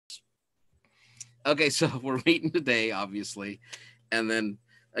Okay, so we're meeting today, obviously, and then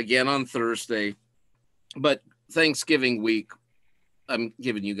again on Thursday. But Thanksgiving week, I'm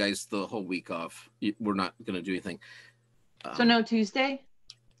giving you guys the whole week off. We're not going to do anything. So Um, no Tuesday?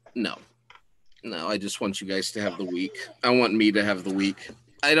 no, no. I just want you guys to have the week. I want me to have the week.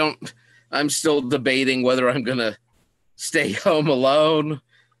 I don't. I'm still debating whether I'm going to stay home alone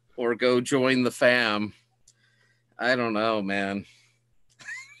or go join the fam. I don't know, man.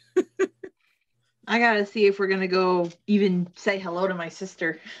 I gotta see if we're gonna go even say hello to my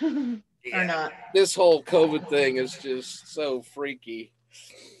sister or Yeah, not. this whole COVID thing is just so freaky,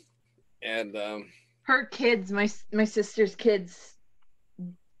 and Her kids, my sister's kids,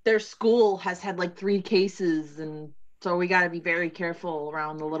 their school has had like 3 cases, and so we got to be very careful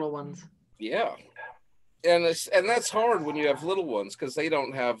around the little ones. yeah, and that's hard when you have little ones because they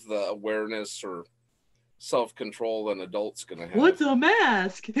don't have the awareness or self control an adult's gonna have. What's a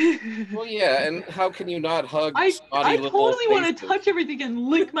mask? Well, yeah, and how can you not hug I snotty little totally want to faces, touch everything and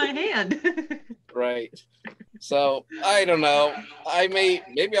lick my hand. right? So I don't know.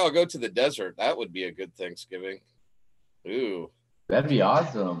 Maybe I'll go to the desert. That would be a good Thanksgiving. Ooh, That'd be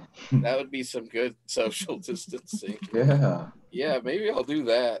awesome. that would be some good social distancing. Yeah. Yeah, maybe I'll do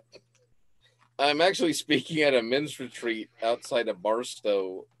that. I'm actually speaking at a men's retreat outside of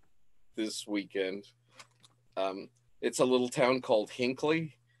Barstow this weekend. Um, it's a little town called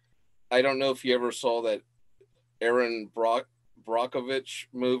Hinckley. I don't know if you ever saw that Erin Brockovich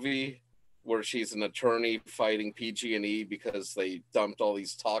movie where she's an attorney fighting PG&E because they dumped all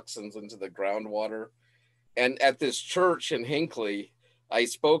these toxins into the groundwater. And at this church in Hinckley, I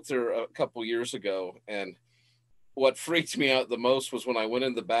spoke there a couple years ago, and what freaked me out the most was when I went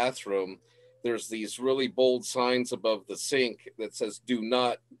in the bathroom. There's these really bold signs above the sink that says "Do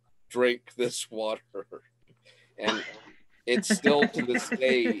not drink this water," and it's still to this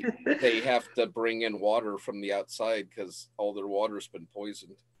day they have to bring in water from the outside because all their water's been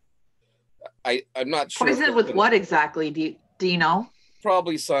poisoned. I'm not sure if Poisoned with what exactly? Do you know?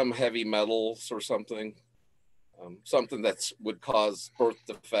 probably some heavy metals or something, something that would cause birth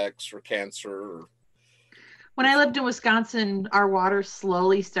defects or cancer. Or, When I lived in Wisconsin, our water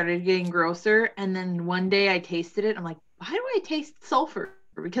slowly started getting grosser, and then one day I tasted it. I'm like, why do I taste sulfur?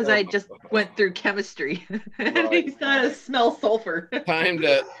 Because I just went through chemistry and I started to smell sulfur. Time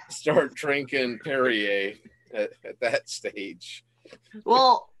to start drinking Perrier at that stage.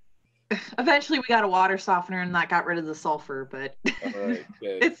 Well, eventually we got a water softener and that got rid of the sulfur, but Right,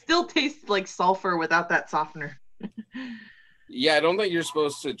 it still tastes like sulfur without that softener. Yeah, I don't think you're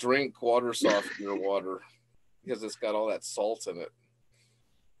supposed to drink water softener water because it's got all that salt in it.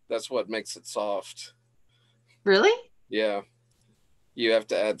 That's what makes it soft. Really? Yeah, you have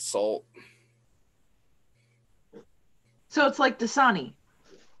to add salt. So it's like Dasani.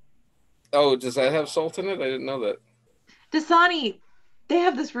 Oh, does that have salt in it? I didn't know that. Dasani, they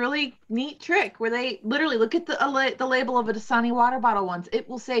have this really neat trick where they literally look at the label of a Dasani water bottle once. It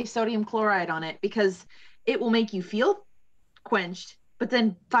will say sodium chloride on it because it will make you feel quenched. But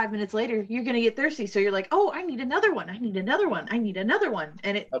then 5 minutes later, you're going to get thirsty. So you're like, oh, I need another one. I need another one. I need another one.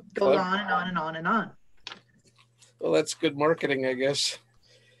 And it goes on and on and on and on. Well, that's good marketing, I guess.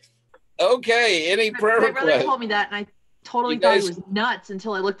 Okay, any prayer My requests? brother told me that, and I totally thought he was nuts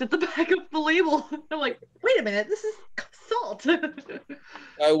until I looked at the back of the label. I'm like, wait a minute, this is salt.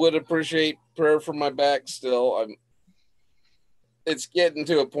 I would appreciate prayer for my back still. It's getting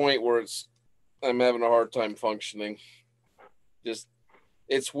to a point where I'm having a hard time functioning. Just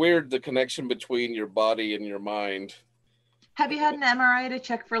it's weird, the connection between your body and your mind. Have you had an MRI to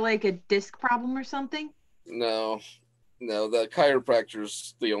check for like a disc problem or something? No, the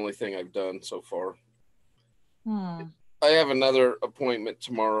chiropractor's the only thing I've done so far. I have another appointment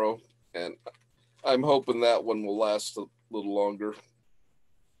tomorrow, and I'm hoping that one will last a little longer.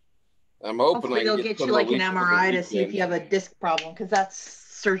 I'm hoping hopefully they'll get you like an MRI to see if you have a disc problem, because that's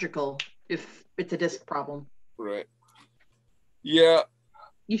surgical if it's a disc problem. Right. Yeah.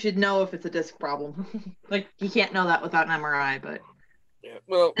 You should know if it's a disc problem. Like you can't know that without an MRI, but yeah.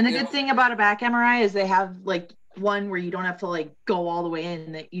 Well, and the good thing about a back MRI is they have like one where you don't have to like go all the way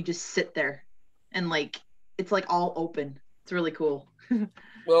in, that you just sit there and like it's like all open. It's really cool.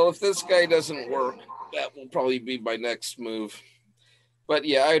 Well, if this guy doesn't work, that will probably be my next move. But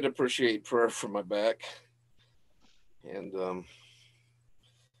yeah, I'd appreciate prayer for my back. And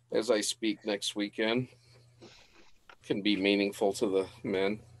as I speak next weekend, can be meaningful to the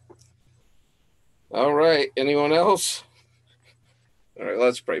men. All right. Anyone else? All right,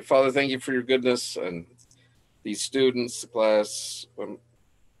 let's pray. Father, thank you for your goodness and these students, the class.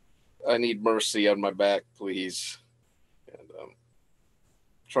 I need mercy on my back, please. And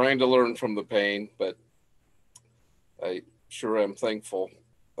trying to learn from the pain, but I sure am thankful.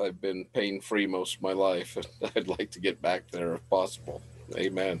 I've been pain-free most of my life, and I'd like to get back there if possible.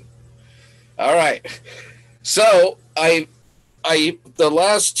 Amen. All right. So the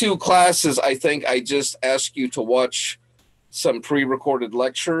last two classes, I think I just asked you to watch some pre-recorded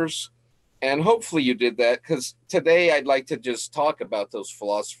lectures, and hopefully you did that, because today I'd like to just talk about those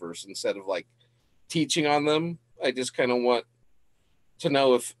philosophers instead of like teaching on them. I just kind of want to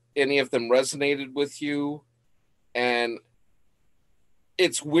know if any of them resonated with you. And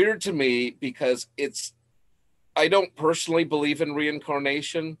it's weird to me because I don't personally believe in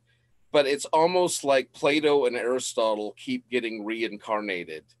reincarnation, but it's almost like Plato and Aristotle keep getting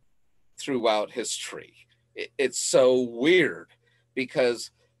reincarnated throughout history. It's so weird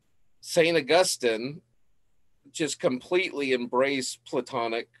because St. Augustine just completely embraced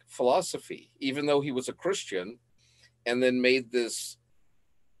Platonic philosophy, even though he was a Christian, and then made this,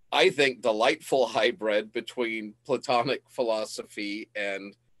 I think, delightful hybrid between Platonic philosophy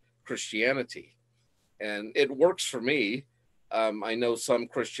and Christianity. And it works for me. I know some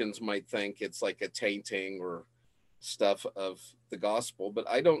Christians might think it's like a tainting or stuff of the gospel, but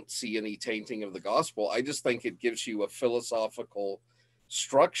I don't see any tainting of the gospel. I just think it gives you a philosophical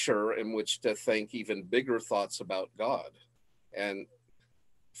structure in which to think even bigger thoughts about God. And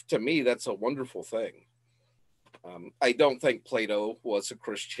to me, that's a wonderful thing. I don't think Plato was a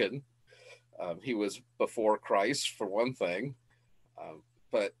Christian. He was before Christ, for one thing.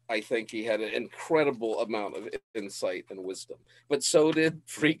 But I think he had an incredible amount of insight and wisdom. But so did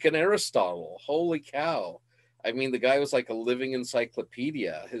freaking Aristotle. Holy cow. I mean, the guy was like a living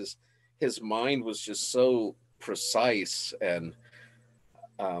encyclopedia. His mind was just so precise. And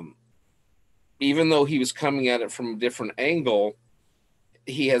even though he was coming at it from a different angle,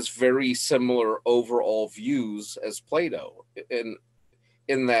 he has very similar overall views as Plato.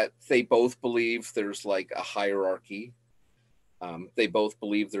 In that they both believe there's like a hierarchy. They both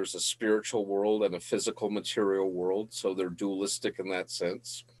believe there's a spiritual world and a physical material world, so they're dualistic in that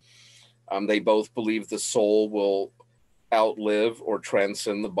sense. They both believe the soul will outlive or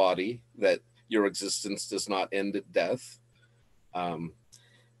transcend the body, that your existence does not end at death.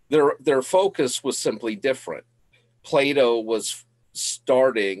 Their focus was simply different. Plato was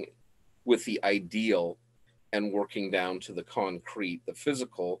starting with the ideal and working down to the concrete, the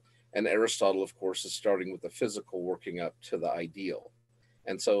physical. And Aristotle, of course, is starting with the physical, working up to the ideal.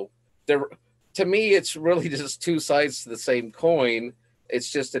 And so to me, it's really just two sides to the same coin.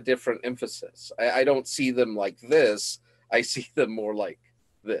 It's just a different emphasis. I don't see them like this. I see them more like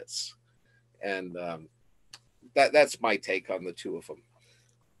this. And that's my take on the two of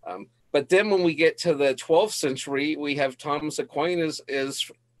them. But then when we get to the 12th century, we have Thomas Aquinas is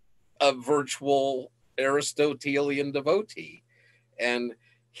a virtual Aristotelian devotee. And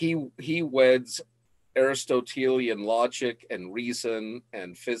he weds Aristotelian logic and reason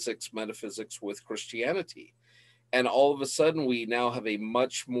and physics, metaphysics with Christianity. And all of a sudden, we now have a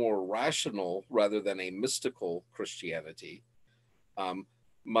much more rational rather than a mystical Christianity,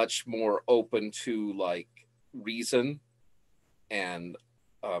 much more open to like reason and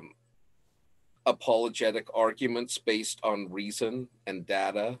apologetic arguments based on reason and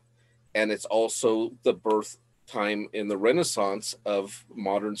data. And it's also the birth time in the Renaissance of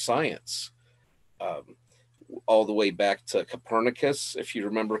modern science, all the way back to Copernicus. If you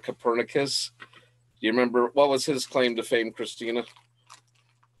remember Copernicus, do you remember what was his claim to fame, Christina?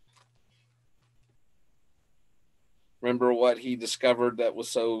 Remember what he discovered that was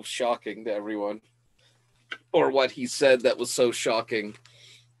so shocking to everyone, or what he said that was so shocking?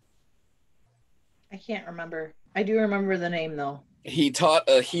 I can't remember. I do remember the name though. He taught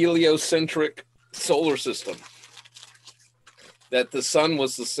a heliocentric solar system, that the sun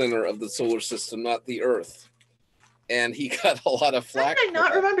was the center of the solar system, not the earth. And he got a lot of flack. I did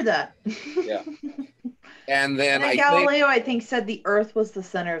not remember that. Yeah. And then Galileo, I think, said the earth was the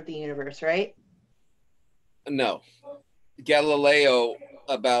center of the universe, right? No. Galileo,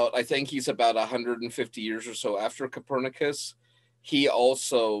 I think he's about 150 years or so after Copernicus. He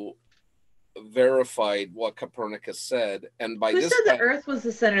also verified what Copernicus said. And by Who this said time, the earth was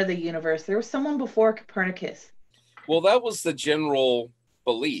the center of the universe? There was someone before Copernicus. Well, that was the general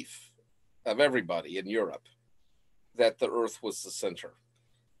belief of everybody in Europe, that the earth was the center.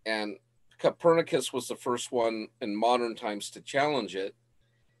 And Copernicus was the first one in modern times to challenge it.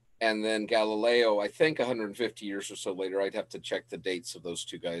 And then Galileo, I think 150 years or so later, I'd have to check the dates of those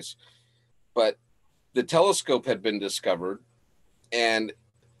two guys. But the telescope had been discovered, and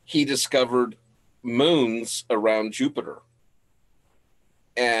he discovered moons around Jupiter.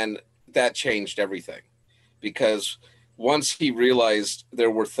 And that changed everything, because once he realized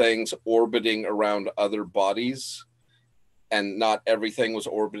there were things orbiting around other bodies and not everything was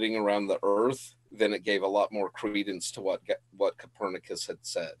orbiting around the Earth, then it gave a lot more credence to what Copernicus had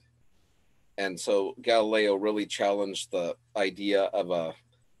said. And so Galileo really challenged the idea of a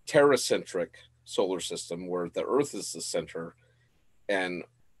terracentric solar system where the Earth is the center, and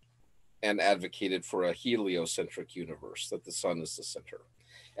advocated for a heliocentric universe, that the sun is the center.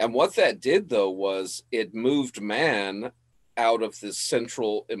 And what that did, though, was it moved man out of this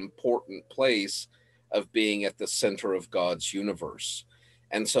central important place of being at the center of God's universe.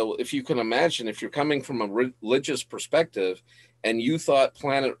 And so, if you can imagine, if you're coming from a religious perspective and you thought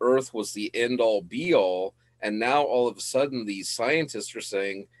planet Earth was the end all be all, and now all of a sudden these scientists are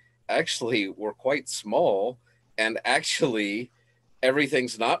saying, actually, we're quite small, and actually,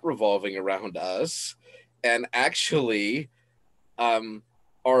 everything's not revolving around us, and actually,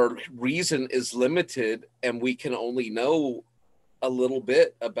 our reason is limited, and we can only know a little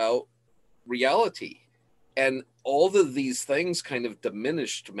bit about reality. And all of these things kind of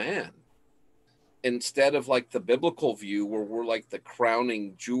diminished man. Instead of like the biblical view where we're like the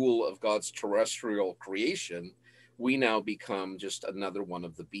crowning jewel of God's terrestrial creation, we now become just another one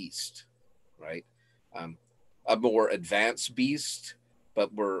of the beast, right? A more advanced beast, but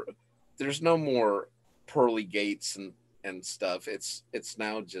there's no more pearly gates and stuff. It's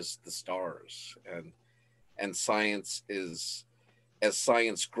now just the stars, and science is, as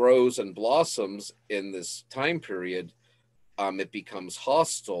science grows and blossoms in this time period, it becomes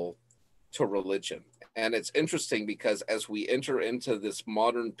hostile to religion. And it's interesting because as we enter into this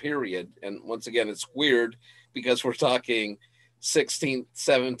modern period, and once again, it's weird because we're talking 16th,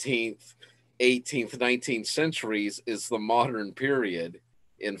 17th, 18th, 19th centuries is the modern period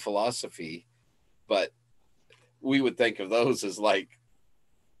in philosophy, but we would think of those as like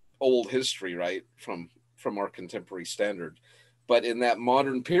old history, right? From our contemporary standard. But in that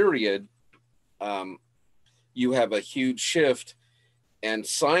modern period, you have a huge shift, and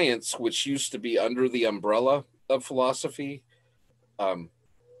science, which used to be under the umbrella of philosophy,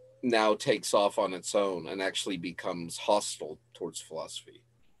 now takes off on its own and actually becomes hostile towards philosophy.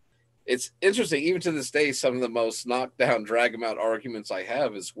 It's interesting, even to this day, some of the most knockdown, drag them out arguments I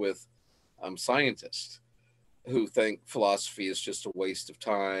have is with scientists who think philosophy is just a waste of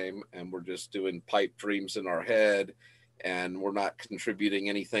time and we're just doing pipe dreams in our head and we're not contributing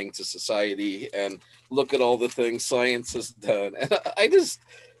anything to society, and look at all the things science has done. And I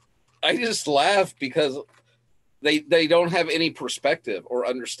just laugh because they don't have any perspective or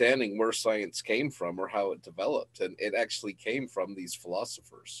understanding where science came from or how it developed, and it actually came from these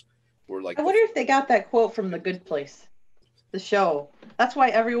philosophers. Were like, I wonder if they got that quote from The Good Place, the show. That's why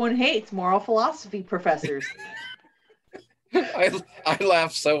everyone hates moral philosophy professors. I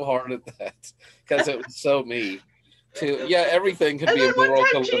laughed so hard at that because it was so me. Too. Yeah, everything could and be a moral one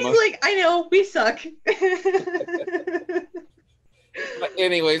time dilemma. she's like, I know, we suck. But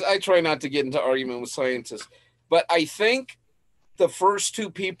anyways, I try not to get into argument with scientists, but I think the first two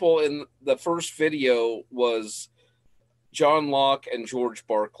people in the first video was John Locke and George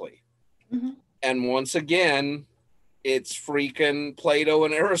Berkeley. Mm-hmm. And once again, it's freaking Plato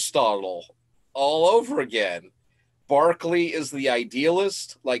and Aristotle all over again. Berkeley is the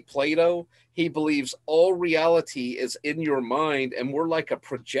idealist, like Plato. He believes all reality is in your mind, and we're like a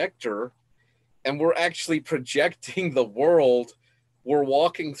projector, and we're actually projecting the world we're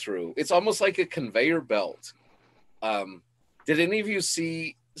walking through. It's almost like a conveyor belt. Did any of you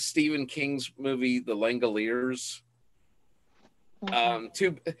see Stephen King's movie, The Langoliers?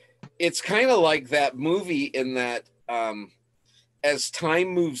 It's kind of like that movie in that as time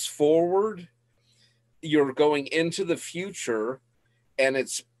moves forward, you're going into the future and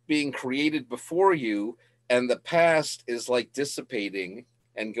it's being created before you, and the past is like dissipating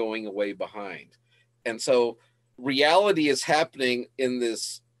and going away behind. And so reality is happening in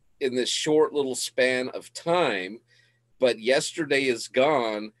this short little span of time, but yesterday is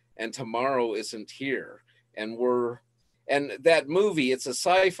gone and tomorrow isn't here. And that movie, it's a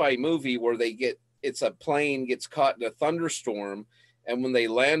sci-fi movie where it's a plane gets caught in a thunderstorm, and when they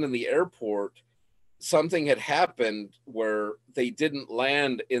land in the airport, something had happened where they didn't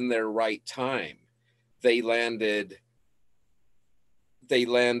land in their right time. They landed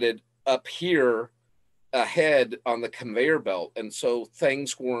up here ahead on the conveyor belt, and so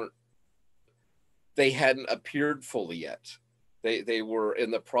things they hadn't appeared fully yet. They were in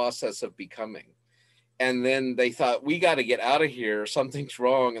the process of becoming. And then they thought, we got to get out of here, something's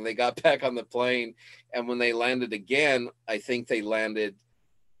wrong, and they got back on the plane. And when they landed again, I think they landed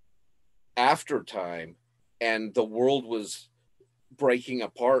after time, and the world was breaking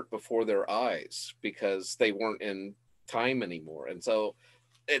apart before their eyes because they weren't in time anymore. And so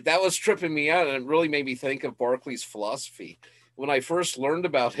that was tripping me out, and it really made me think of Berkeley's philosophy. When I first learned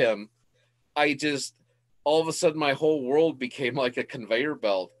about him, I just all of a sudden my whole world became like a conveyor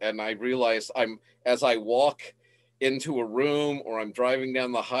belt, and I realized as I walk into a room, or I'm driving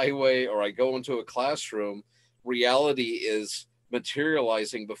down the highway, or I go into a classroom, reality is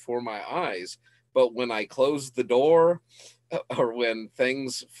materializing before my eyes. But when I close the door, or when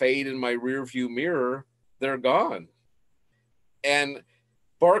things fade in my rear view mirror, they're gone. And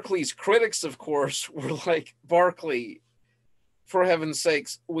Berkeley's critics, of course, were like, Berkeley, for heaven's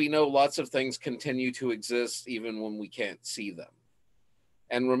sakes, we know lots of things continue to exist even when we can't see them.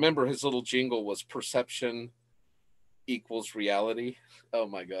 And remember, his little jingle was perception equals reality. Oh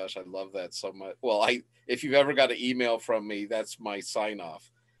my gosh, I love that so much. Well, if you've ever got an email from me, that's my sign off.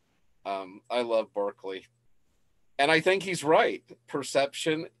 I love Berkeley. And I think he's right.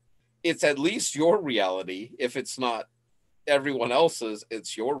 Perception, it's at least your reality. If it's not everyone else's,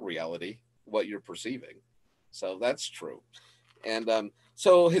 it's your reality, what you're perceiving. So that's true. And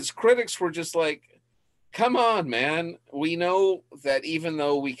so his critics were just like, come on, man. We know that even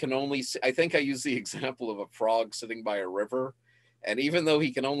though we can only see, I think I used the example of a frog sitting by a river. And even though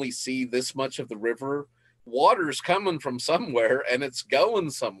he can only see this much of the river, water's coming from somewhere and it's going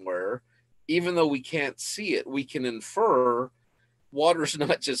somewhere. Even though we can't see it, we can infer water's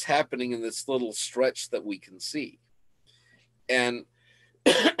not just happening in this little stretch that we can see. And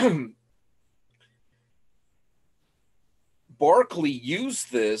Berkeley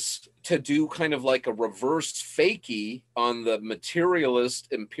used this to do kind of like a reverse fakie on the materialist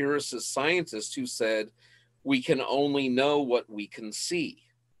empiricist scientist who said, we can only know what we can see.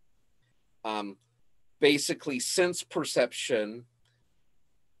 Basically, sense perception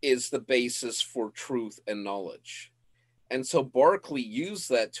is the basis for truth and knowledge. And so Berkeley used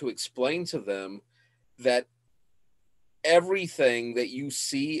that to explain to them that everything that you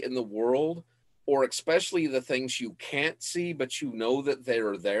see in the world, or especially the things you can't see, but you know that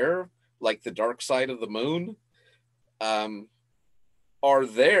they're there, like the dark side of the moon, are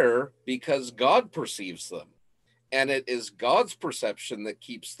there because God perceives them. And it is God's perception that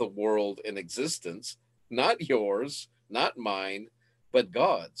keeps the world in existence, not yours, not mine, but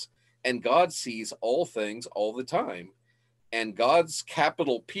God's. And God sees all things all the time. And God's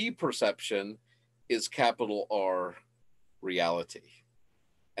capital P perception is capital R reality.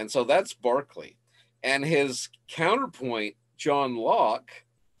 And so that's Berkeley. And his counterpoint, John Locke,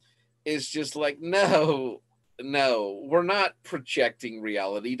 is just like, no, we're not projecting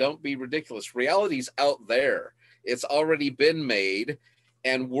reality. Don't be ridiculous. Reality's out there. It's already been made.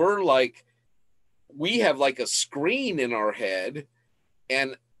 And we have like a screen in our head,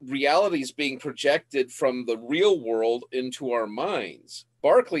 and reality is being projected from the real world into our minds.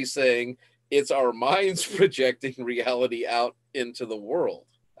 Berkeley's saying it's our minds projecting reality out into the world.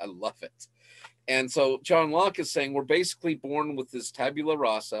 I love it. And so John Locke is saying we're basically born with this tabula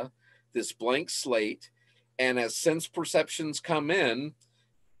rasa, this blank slate, and as sense perceptions come in,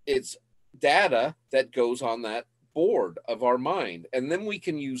 it's data that goes on that board of our mind. And then we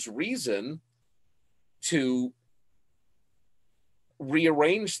can use reason to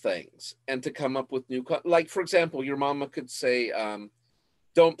rearrange things and to come up with new, like, for example, your mama could say,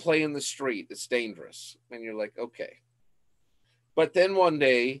 don't play in the street, it's dangerous. And you're like, okay. But then one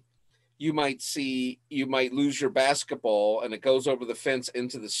day you might lose your basketball and it goes over the fence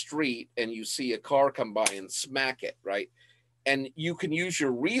into the street, and you see a car come by and smack it, right? And you can use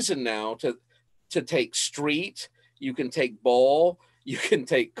your reason now to take street, you can take ball, you can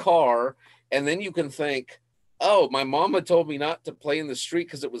take car, and then you can think, oh, my mama told me not to play in the street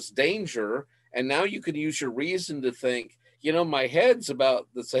because it was danger. And now you can use your reason to think, my head's about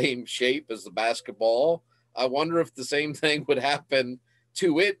the same shape as the basketball. I wonder if the same thing would happen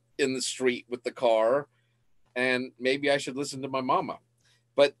to it in the street with the car. And maybe I should listen to my mama.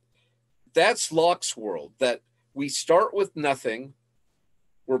 But that's Locke's world, that we start with nothing.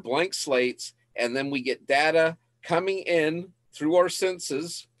 We're blank slates. And then we get data coming in through our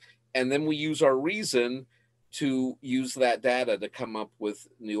senses. And then we use our reason to use that data to come up with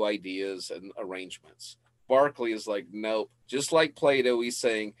new ideas and arrangements. Berkeley is like, nope. Just like Plato, he's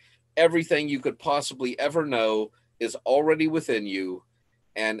saying everything you could possibly ever know is already within you.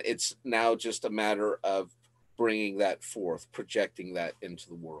 And it's now just a matter of bringing that forth, projecting that into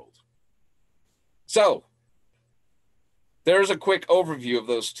the world. So there's a quick overview of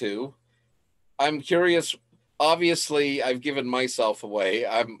those two. I'm curious. Obviously, I've given myself away.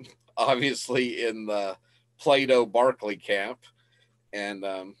 I'm obviously in the Plato Berkeley camp, and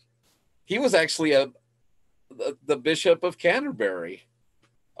he was actually the Bishop of Canterbury,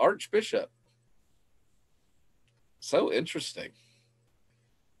 Archbishop. So interesting.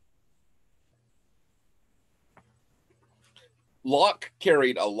 Locke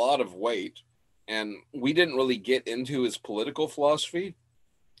carried a lot of weight, and we didn't really get into his political philosophy,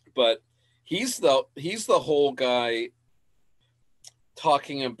 but he's the whole guy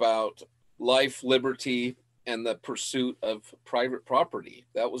talking about life, liberty, and the pursuit of private property.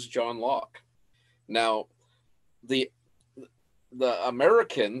 That was John Locke. Now, the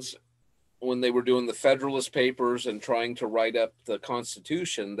Americans, when they were doing the Federalist Papers and trying to write up the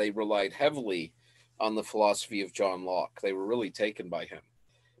Constitution, they relied heavily on the philosophy of John Locke. They were really taken by him.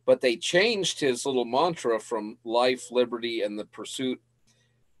 But they changed his little mantra from life, liberty, and the pursuit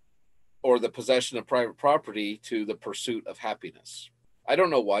or the possession of private property to the pursuit of happiness. I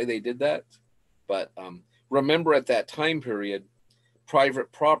don't know why they did that, but remember at that time period,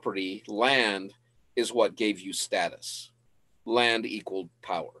 private property, land, is what gave you status. Land equaled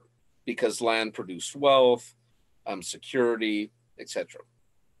power because land produced wealth, security, etc.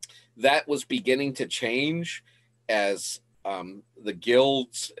 That was beginning to change as the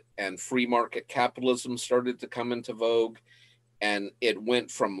guilds and free market capitalism started to come into vogue. And it went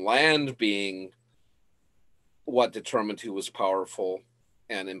from land being what determined who was powerful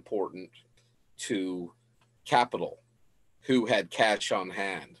and important to capital, who had cash on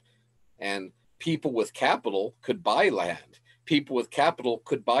hand. And people with capital could buy land. People with capital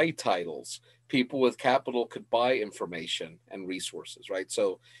could buy titles. People with capital could buy information and resources, right?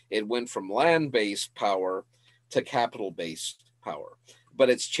 So it went from land-based power to capital-based power. But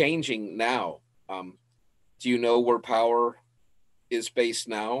it's changing now. Do you know where power is based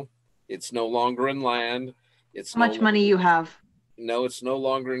now? It's no longer in land. It's How much money you have? No, it's no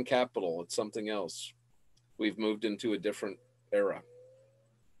longer in capital. It's something else. We've moved into a different era.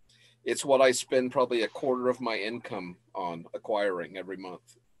 It's what I spend probably a quarter of my income on acquiring every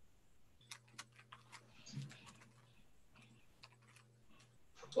month.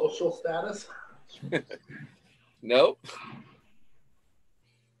 Social status? Nope.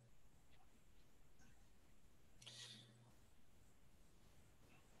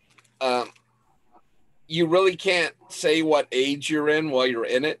 You really can't say what age you're in while you're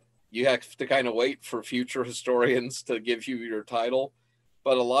in it. You have to kind of wait for future historians to give you your title.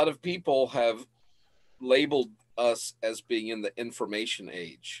 But a lot of people have labeled us as being in the information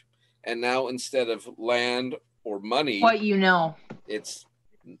age. And now instead of land or money, What you know. it's,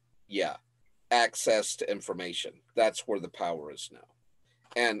 access to information. That's where the power is now.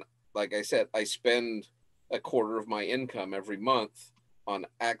 And like I said, I spend a quarter of my income every month on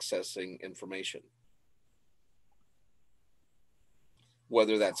accessing information.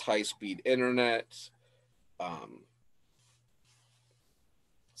 Whether that's high-speed internet,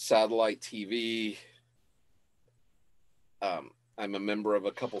 satellite TV. I'm a member of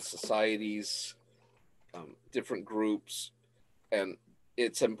a couple societies, different groups, and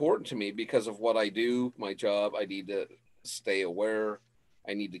it's important to me because of what I do, my job. I need to stay aware.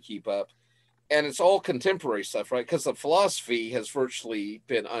 I need to keep up. And it's all contemporary stuff, right? Because the philosophy has virtually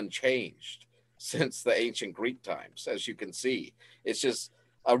been unchanged since the ancient Greek times, as you can see. It's just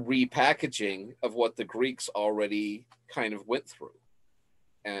a repackaging of what the Greeks already kind of went through.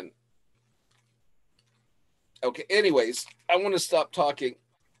 And okay, anyways, I want to stop talking.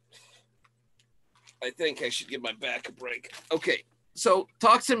 I think I should give my back a break. Okay, so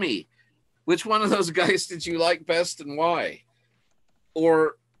talk to me. Which one of those guys did you like best and why?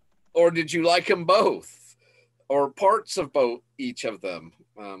 Or did you like them both? Or parts of both, each of them?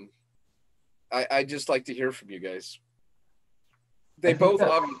 I just like to hear from you guys. They both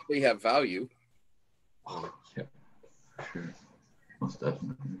obviously have value. Yeah, for sure. Most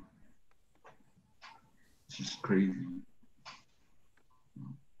definitely. It's just crazy.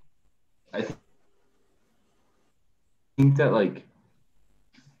 I think that like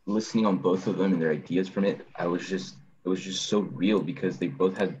listening on both of them and their ideas from it, it was just so real because they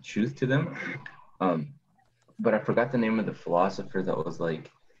both had truth to them. But I forgot the name of the philosopher that was like,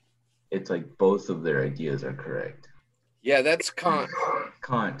 it's like both of their ideas are correct. Yeah, that's Kant.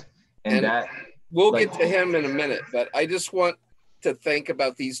 Kant. And that we'll get to him in a minute, but I just want to think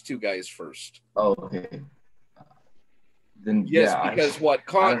about these two guys first. Oh, okay. Then yes, because what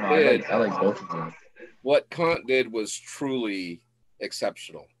Kant did, I like both of them. What Kant did was truly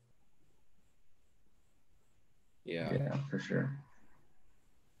exceptional. Yeah, for sure.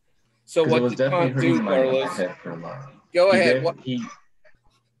 So what did Kant do, Carlos? Go ahead.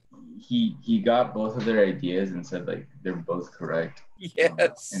 He got both of their ideas and said like they're both correct.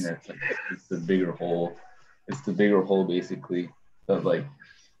 Yes. And it's like it's the bigger whole. It's the bigger whole basically. But like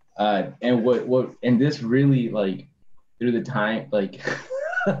and what and this really like through the time like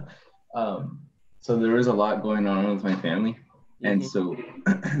so So there was a lot going on with my family, and Mhm. so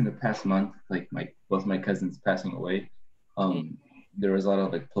in the past month, like both my cousins passing away, there was a lot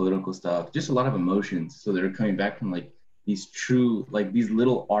of like political stuff, just a lot of emotions. So they were coming back from like these true, like these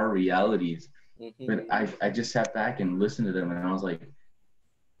little R realities. Mhm. But I just sat back and listened to them, and I was like,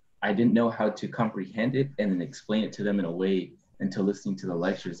 I didn't know how to comprehend it and then explain it to them in a way until listening to the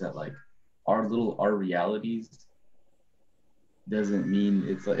lectures that like our realities doesn't mean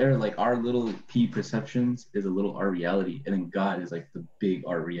it's like, or like our little p perceptions is a little our reality, and then God is like the big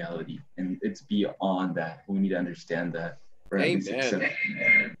our reality, and it's beyond that. We need to understand that, or at least accept Amen.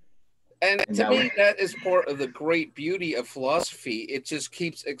 it. And And to that was, me, that is part of the great beauty of philosophy. It just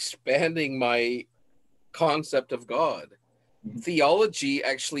keeps expanding my concept of God. Mhm. Theology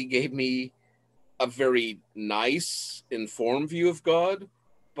actually gave me a very nice, informed view of God,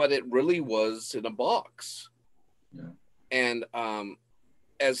 but it really was in a box. Yeah. And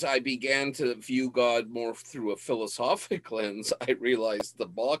as I began to view God more through a philosophic lens, I realized the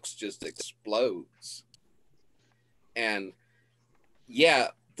box just explodes. And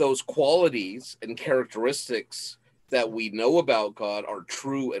yeah, those qualities and characteristics that we know about God are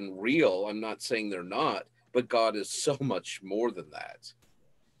true and real. I'm not saying they're not, but God is so much more than that.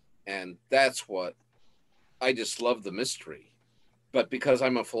 And that's what I just love, the mystery. But because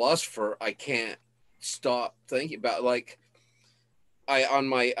I'm a philosopher, I can't stop thinking about, like,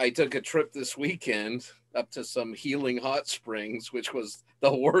 I took a trip this weekend up to some healing hot springs, which was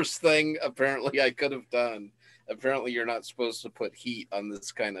the worst thing apparently I could have done. Apparently you're not supposed to put heat on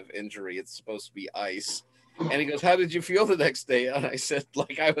this kind of injury. It's supposed to be ice. And he goes, "How did you feel the next day?" And I said,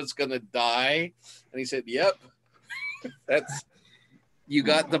 like I was gonna die. And he said, "Yep, that's, you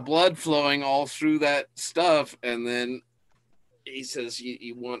got the blood flowing all through that stuff." And then he says,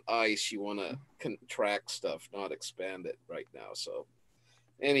 you want ice, you want to contract stuff, not expand it right now. So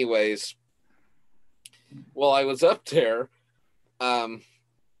anyways, while I was up there, I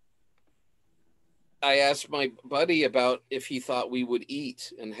asked my buddy about if he thought we would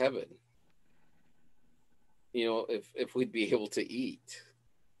eat in heaven. You know, if we'd be able to eat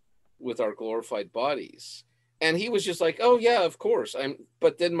with our glorified bodies. And he was just like, "Oh yeah, of course."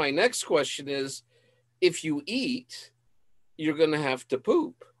 But then my next question is, if you eat, you're going to have to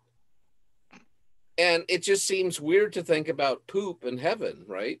poop. And it just seems weird to think about poop in heaven,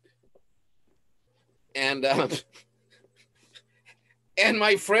 right? And and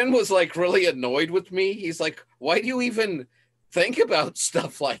my friend was like really annoyed with me. He's like, "Why do you even think about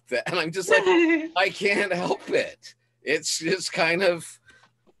stuff like that?" And I'm just like, I can't help it. It's just kind of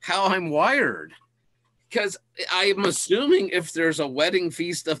how I'm wired. Because I'm assuming if there's a wedding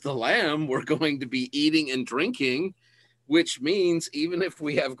feast of the Lamb, we're going to be eating and drinking, which means even if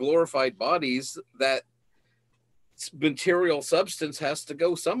we have glorified bodies, that material substance has to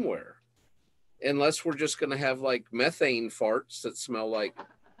go somewhere. Unless we're just going to have like methane farts that smell like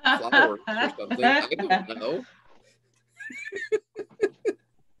flowers or something. I don't know.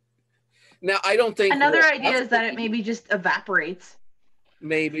 Now, I don't think Another idea is that it maybe just evaporates.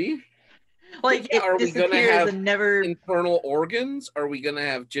 maybe. Like Yeah, it are we going to disappears have and never. internal organs? Are we going to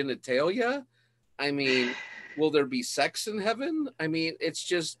have genitalia? I mean, will there be sex in heaven? I mean, it's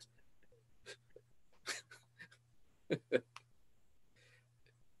just.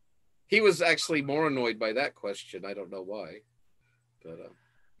 He was actually more annoyed by that question. I don't know why. But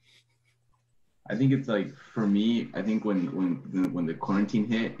I think it's like for me, I think when the quarantine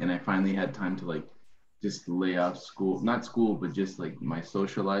hit and I finally had time to like just lay off school, not school, but just like my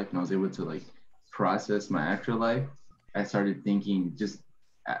social life, and I was able to like process my actual life, I started thinking just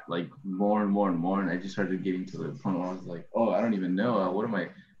like more and more and more, and I just started getting to the point where I was like, oh, I don't even know, what am I,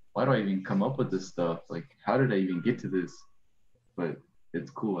 why do I even come up with this stuff? Like, how did I even get to this? But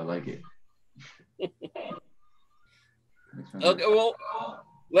it's cool, I like it. okay, well,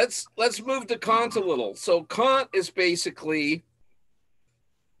 let's move to Kant a little. So Kant is basically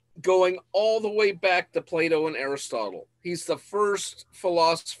going all the way back to Plato and Aristotle. He's the first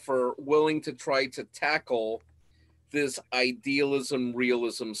philosopher willing to try to tackle this idealism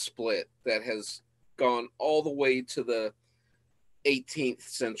realism split that has gone all the way to the 18th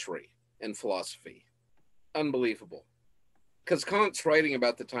century in philosophy. Unbelievable. Because Kant's writing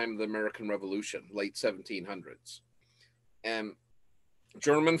about the time of the American Revolution, late 1700s. And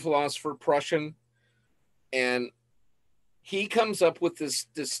German philosopher, Prussian, and he comes up with this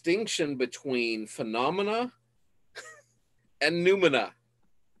distinction between phenomena and noumena.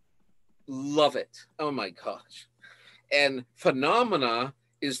 Love it. Oh my gosh. And phenomena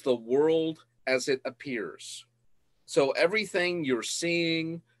is the world as it appears. So everything you're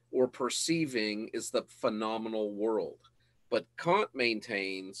seeing or perceiving is the phenomenal world. But Kant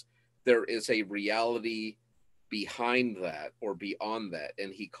maintains there is a reality behind that or beyond that.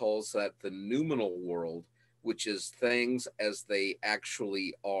 And he calls that the noumenal world, which is things as they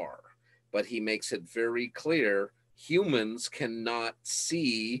actually are. But he makes it very clear humans cannot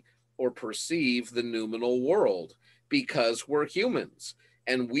see or perceive the noumenal world because we're humans.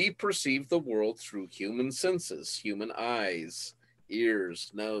 And we perceive the world through human senses, human eyes,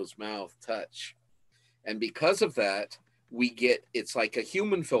 ears, nose, mouth, touch. And because of that, we get, it's like a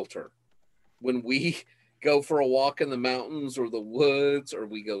human filter. When we go for a walk in the mountains or the woods, or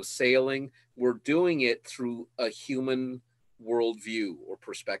we go sailing, we're doing it through a human worldview or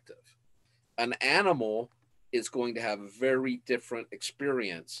perspective. An animal is going to have a very different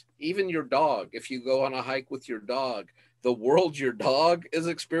experience. Even your dog, if you go on a hike with your dog, the world your dog is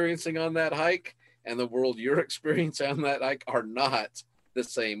experiencing on that hike and the world you're experiencing on that hike are not the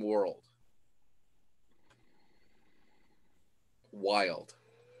same world. Wild.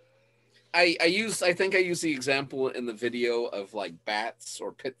 I think I use the example in the video of like bats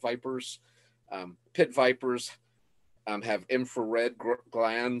or pit vipers. Pit vipers have infrared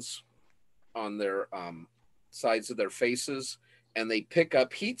glands on their sides of their faces, and they pick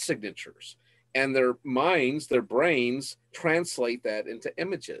up heat signatures, and their minds, their brains translate that into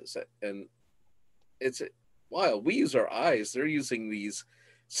images. And it's wild. We use our eyes. They're using these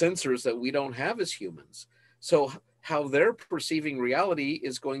sensors that we don't have as humans. So how they're perceiving reality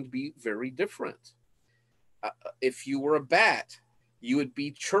is going to be very different. If you were a bat, you would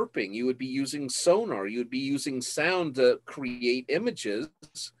be chirping, you would be using sonar, you would be using sound to create images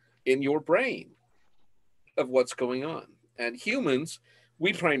in your brain of what's going on. And humans,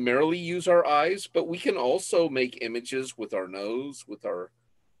 we primarily use our eyes, but we can also make images with our nose, with our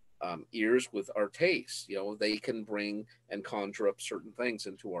ears, with our taste. You know, they can bring and conjure up certain things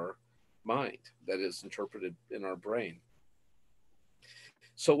into our mind that is interpreted in our brain.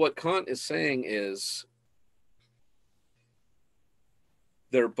 So what Kant is saying is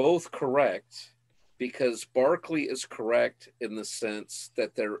they're both correct, because Berkeley is correct in the sense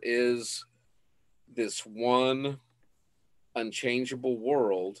that there is this one unchangeable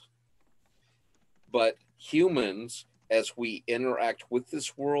world, but humans, as we interact with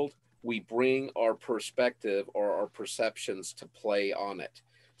this world, we bring our perspective or our perceptions to play on it.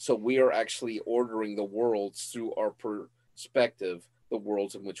 So we are actually ordering the worlds through our perspective, the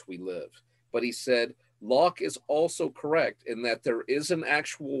worlds in which we live. But he said, Locke is also correct in that there is an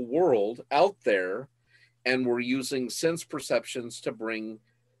actual world out there, and we're using sense perceptions to bring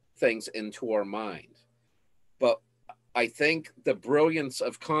things into our mind. But I think the brilliance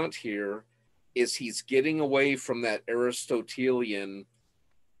of Kant here is he's getting away from that Aristotelian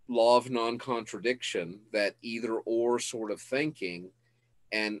law of non-contradiction, that either or sort of thinking.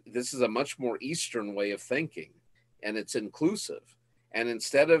 And this is a much more Eastern way of thinking, and it's inclusive. And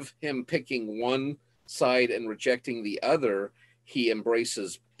instead of him picking one side and rejecting the other, he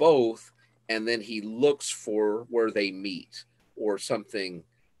embraces both, and then he looks for where they meet or something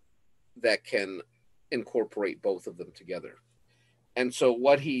that can incorporate both of them together. And so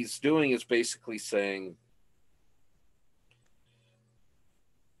what he's doing is basically saying,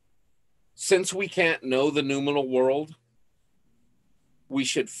 since we can't know the noumenal world, we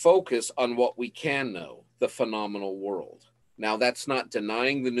should focus on what we can know, the phenomenal world. Now, that's not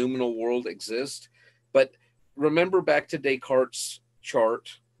denying the noumenal world exists, but remember back to Descartes'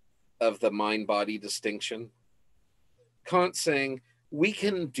 chart of the mind-body distinction? Kant saying, we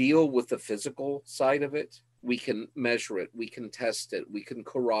can deal with the physical side of it, we can measure it, we can test it, we can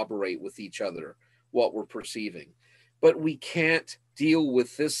corroborate with each other what we're perceiving. But we can't deal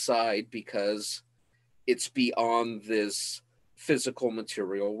with this side because it's beyond this physical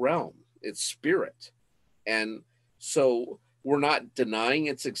material realm. It's spirit. And so we're not denying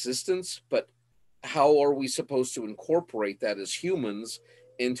its existence, but how are we supposed to incorporate that as humans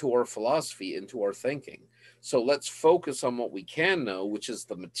into our philosophy, into our thinking? So let's focus on what we can know, which is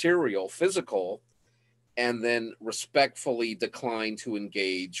the material, physical, and then respectfully decline to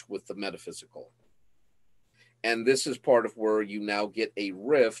engage with the metaphysical. And this is part of where you now get a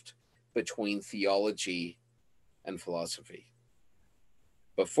rift between theology and philosophy.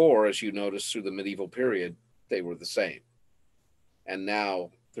 Before, as you notice through the medieval period, they were the same. And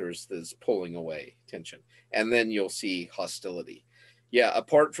now there's this pulling away tension. And then you'll see hostility. Yeah,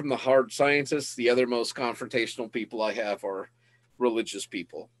 apart from the hard scientists, the other most confrontational people I have are religious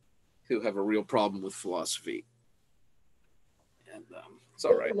people who have a real problem with philosophy. And it's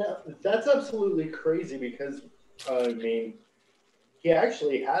all right. No, that's absolutely crazy because, I mean, he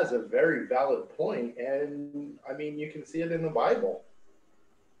actually has a very valid point, and I mean, you can see it in the Bible.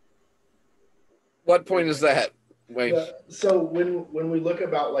 What point is that? Wait, So when we look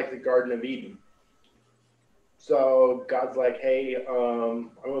about like the Garden of Eden, so God's like, hey,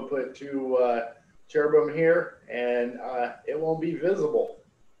 I'm gonna put two cherubim here, and it won't be visible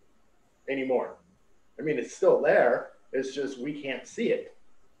anymore. I mean, it's still there. It's just we can't see it.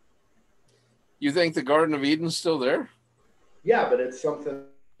 you think the Garden of Eden's still there? Yeah, but it's something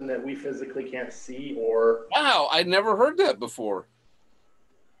that we physically can't see, or Wow, I never heard that before.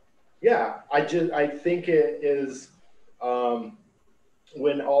 yeah, I think it is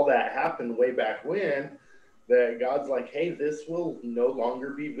when all that happened way back when, that God's like, hey, this will no longer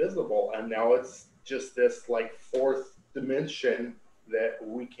be visible, and now it's just this like fourth dimension that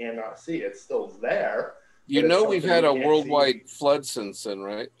we cannot see. It's still there. You but it's know we've something had a we can't worldwide see. flood since then,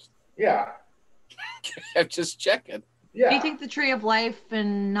 right? Yeah, I'm just checking. yeah. Do you think the tree of life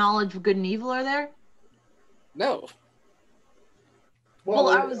and knowledge of good and evil are there? No. Well,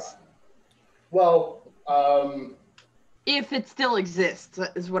 I was. Well, If it still exists,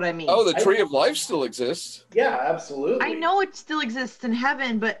 is what I mean. Oh, the Tree of Life still exists. yeah, absolutely. I know it still exists in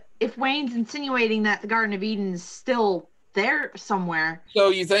heaven, but if Wayne's insinuating that the Garden of Eden is still there somewhere, So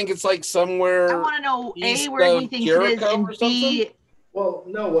you think it's like I somewhere want to know east A, where he of thinks it is, Jericho and or B, Well,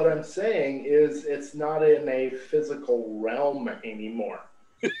 no, what I'm saying is it's not in a physical realm anymore.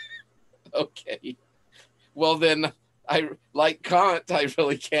 okay. Well then I like Kant, I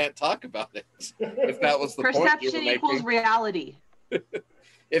really can't talk about it. If that was the point you were perception equals making. reality.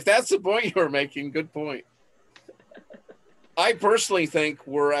 If that's the point you were making, good point. I personally think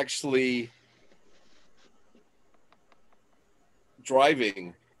we're actually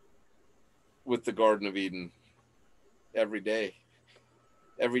driving with the Garden of Eden every day.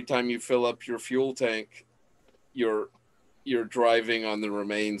 Every time you fill up your fuel tank, you're driving on the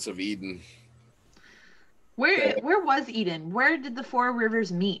remains of Eden. Where was Eden? Where did the four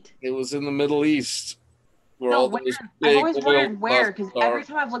rivers meet? It was in the Middle East. Where No, all where? those I've big always oil wondered where, because busts are. every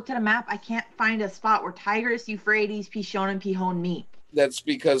time I've looked at a map, I can't find a spot where Tigris, Euphrates, Pishon, and Pihon meet. That's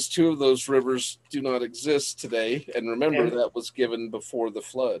because two of those rivers do not exist today. And remember, And- that was given before the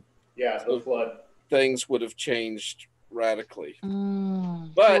flood. Yeah, the flood. Things would have changed radically. So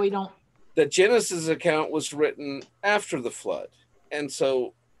But we don't. the Genesis account was written after the flood. And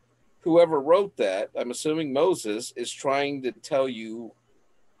so whoever wrote that, I'm assuming Moses, is trying to tell you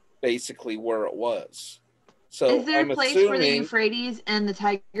basically where it was. So Is there I'm a place where the assuming, Euphrates and the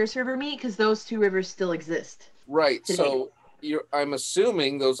Tigris River meet? Because those two rivers still exist. right. today? So I'm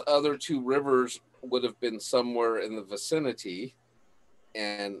assuming those other two rivers would have been somewhere in the vicinity.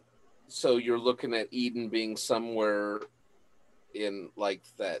 And so you're looking at Eden being somewhere in like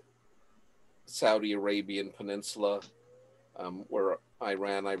that Saudi Arabian peninsula, where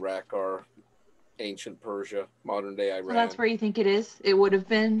Iran, Iraq are, ancient Persia, modern day Iran. So that's where you think it is? It would have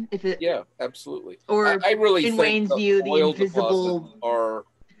been if it. Yeah, absolutely. Or I really in think Wayne's the view, the oil invisible. deposits are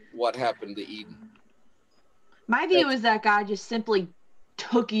what happened to Eden. My view is that God just simply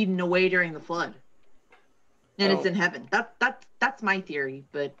took Eden away during the flood, and it's Oh. in heaven. That's my theory.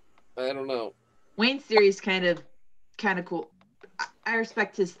 But I don't know. Wayne's theory is kind of cool. I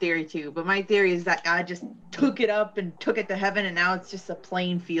respect his theory too, but my theory is that God just took it up and took it to heaven, and now it's just a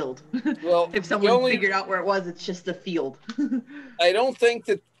plain field. Well, If the someone only- figured out where it was, it's just a field. I don't think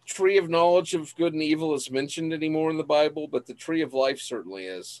the tree of knowledge of good and evil is mentioned anymore in the Bible, but the tree of life certainly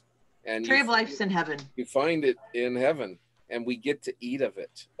is. And Tree you of life's in heaven. You find it in heaven, and we get to eat of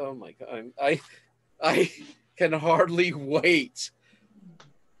it. Oh my God! I can hardly wait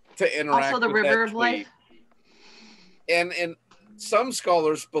to interact. Also, the with river that of tree. life. And some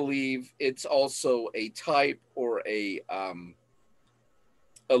scholars believe it's also a type or a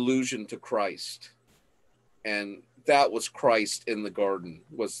allusion to Christ, and that was Christ in the garden,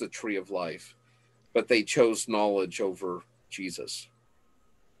 was the tree of life, but they chose knowledge over Jesus.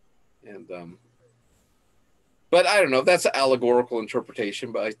 And but I don't know, that's an allegorical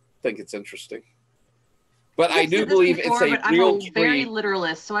interpretation, but I think it's interesting. But I I've do said this believe before, it's but a real I'm a very tree.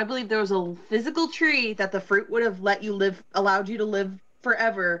 literalist, so I believe there was a physical tree that the fruit would have let you live, allowed you to live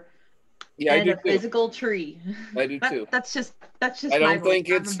forever, Yeah, I and do a too. physical tree. I do too. That's just I my don't think belief.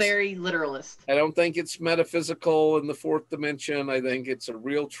 I'm it's- a very literalist. I don't think it's metaphysical in the fourth dimension. I think it's a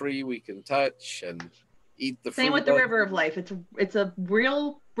real tree we can touch and eat the fruit. Same with the of. river of life. It's a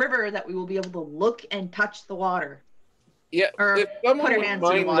real river that we will be able to look and touch the water. Yeah, Or if someone put our would hands in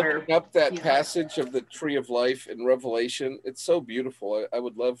the mind water. looking up that Yeah. passage of the tree of life in Revelation, it's so beautiful. I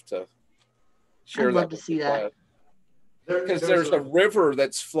would love to share I'd that love to with see the that. class. Because there's a river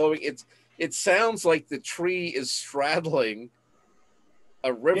that's flowing. It sounds like the tree is straddling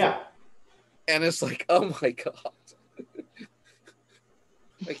a river, Yeah. and it's like, oh my God.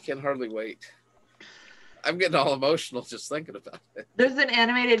 I can hardly wait. I'm getting all emotional just thinking about it. There's an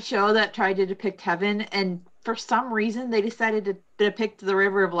animated show that tried to depict heaven, and for some reason they decided to depict the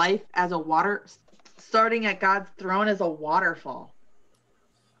river of life as a water, starting at God's throne as a waterfall.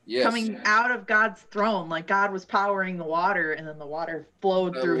 Yes. Coming out of God's throne, like God was powering the water, and then the water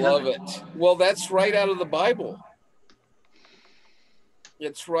flowed I through love heaven. it. Well, that's right out of the Bible.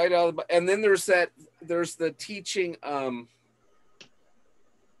 It's right out of the, and then there's the teaching, oh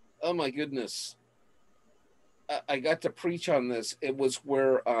my goodness. I got to preach on this. It was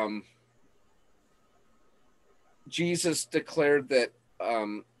where Jesus declared that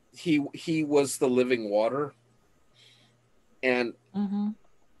he was the living water. And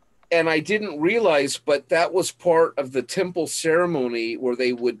and I didn't realize, but that was part of the temple ceremony where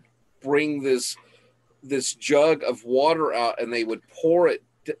they would bring this jug of water out and they would pour it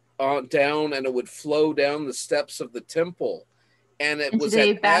down, and it would flow down the steps of the temple. And it was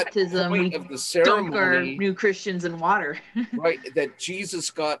today, at baptism, that point we of the dunk our ceremony, new Christians in water. right, that Jesus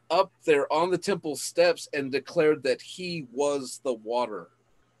got up there on the temple steps and declared that he was the water.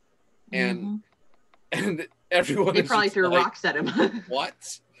 And and everyone They probably threw like, rocks at him.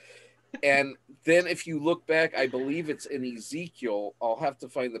 What? And then if you look back, I believe it's in Ezekiel, I'll have to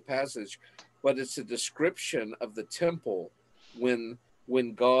find the passage, but it's a description of the temple when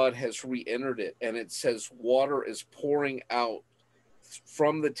God has re-entered it, and it says water is pouring out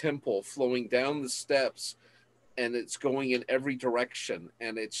from the temple, flowing down the steps, and it's going in every direction,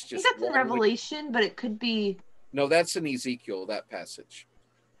 and it's just I think that's in Revelation, but it could be. No, that's in Ezekiel, that passage.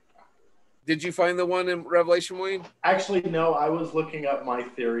 Did you find the one in Revelation, Wayne? Actually, no. I was looking up my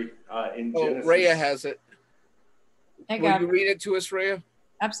theory in Genesis. Rhea has it. Will you read it to us, Rhea?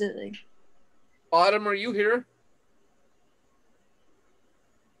 Absolutely. Autumn, are you here?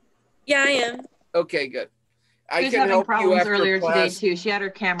 Yeah, I am. Okay, good. She was having problems earlier today too. She had her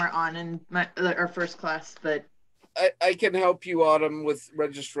camera on in our first class, but I can help you, Autumn, with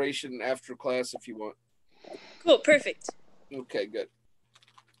registration after class if you want. Cool, perfect. Okay, good.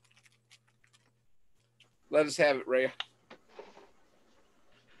 Let us have it, Rhea.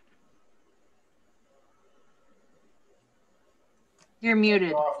 You're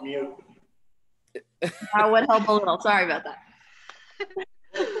muted. Off mute. That would help a little. Sorry about that.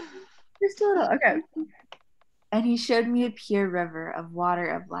 Just a little. Okay. And he showed me a pure river of water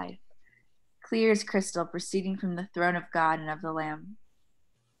of life, clear as crystal, proceeding from the throne of God and of the Lamb.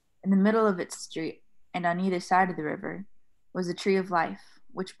 In the middle of its street, and on either side of the river, was a tree of life,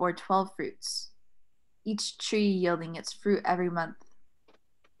 which bore 12 fruits, each tree yielding its fruit every month.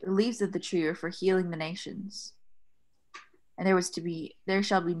 The leaves of the tree were for healing the nations. And there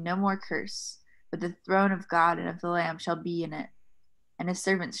shall be no more curse, but the throne of God and of the Lamb shall be in it, and his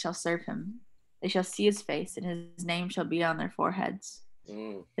servants shall serve him. They shall see his face, and his name shall be on their foreheads.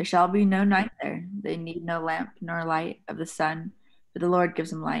 There shall be no night there. They need no lamp nor light of the sun, for the Lord gives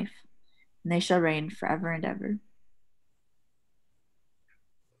them life, and they shall reign forever and ever.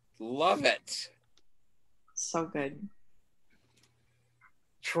 Love it. So good.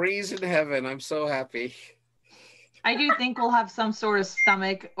 Trees in heaven. I'm so happy. I do think we'll have some sort of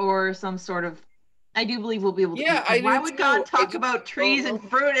stomach or some sort of. I do believe we'll be able to. Yeah, eat. Why would God talk about trees and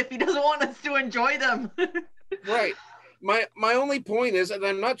fruit if he doesn't want us to enjoy them? Right. My only point is, and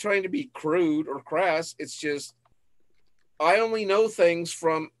I'm not trying to be crude or crass, it's just I only know things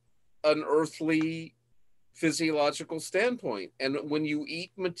from an earthly physiological standpoint. And when you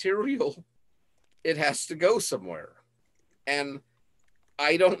eat material, it has to go somewhere. And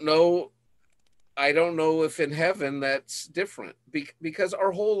I don't know if in heaven that's different, because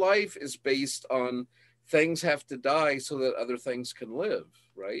our whole life is based on things have to die so that other things can live,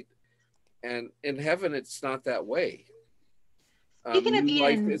 right? And in heaven, it's not that way. Speaking of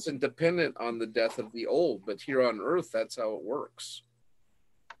life Eden, isn't dependent on the death of the old, but here on earth, that's how it works.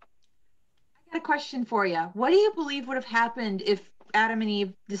 I got a question for you. What do you believe would have happened if Adam and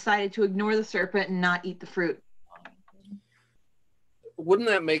Eve decided to ignore the serpent and not eat the fruit? Wouldn't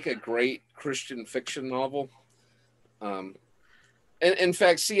that make a great Christian fiction novel? And in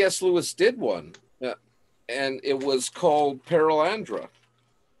fact, C.S. Lewis did one, and it was called Perelandra.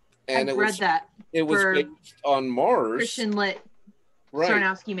 And I've read that. It was based on Mars. Christian lit. Right.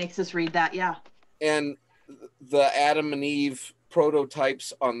 Sarnowski makes us read that, yeah. And the Adam and Eve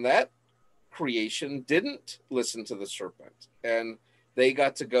prototypes on that creation didn't listen to the serpent, and they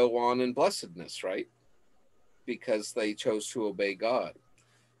got to go on in blessedness, right? Because they chose to obey God.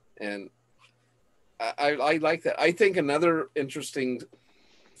 And I like that. I think another interesting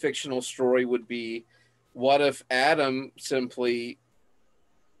fictional story would be, what if Adam simply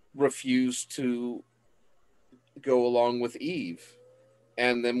refused to go along with Eve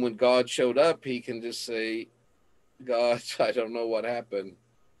And then when God showed up, he can just say, God, I don't know what happened.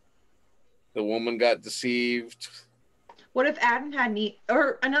 The woman got deceived. What if Adam hadn't eaten?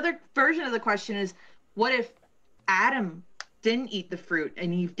 Or another version of the question is, what if Adam didn't eat the fruit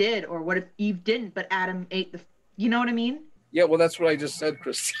and Eve did? Or what if Eve didn't, but Adam ate the, you know what I mean? Yeah, well, that's what I just said,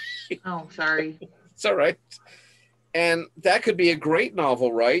 Christy. Oh, sorry. It's all right. And that could be a great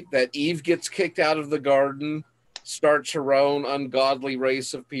novel, right? That Eve gets kicked out of the garden, starts her own ungodly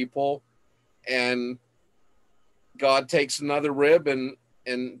race of people, and God takes another rib and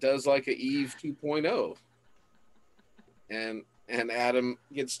does like a Eve 2.0. And Adam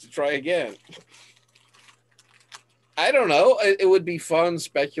gets to try again. I don't know. It would be fun,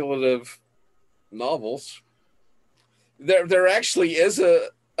 speculative novels. There actually is a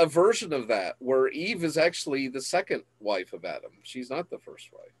version of that where Eve is actually the second wife of Adam. She's not the first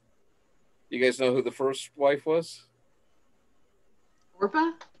wife. You guys know who the first wife was?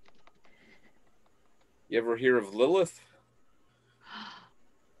 Orpah? You ever hear of Lilith?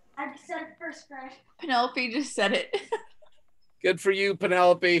 I said it first, Greg. Penelope just said it. Good for you,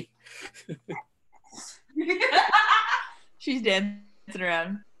 Penelope. She's dancing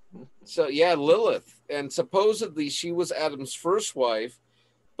around. So yeah, Lilith. And supposedly she was Adam's first wife,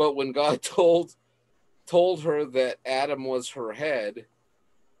 but when God told her that Adam was her head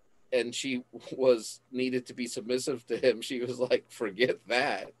and she needed to be submissive to him, she was like, forget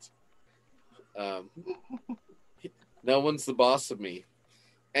that. No one's the boss of me.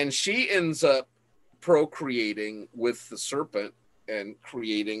 And she ends up procreating with the serpent and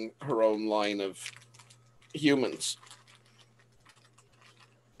creating her own line of humans.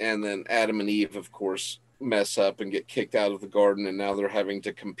 And then Adam and Eve, of course, mess up and get kicked out of the garden, and now they're having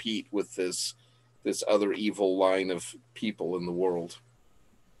to compete with this other evil line of people in the world.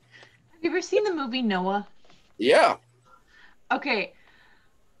 Have you ever seen the movie Noah? Yeah. Okay.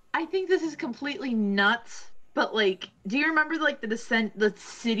 I think this is completely nuts, but like, do you remember like the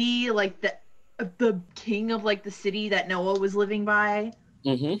city, like the king of like the city that Noah was living by?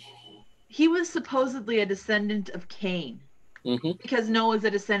 Mm-hmm. He was supposedly a descendant of Cain. Mm-hmm. Because Noah's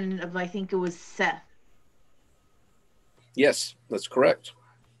a descendant of, I think it was Seth. Yes, that's correct.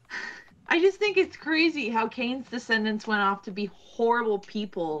 I just think it's crazy how Cain's descendants went off to be horrible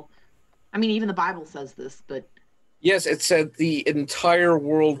people. I mean, even the Bible says this, but... Yes, it said the entire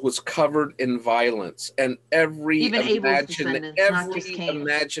world was covered in violence, and every imagination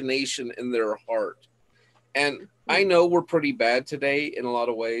in their heart. And I know we're pretty bad today in a lot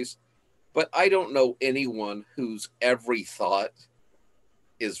of ways, but I don't know anyone whose every thought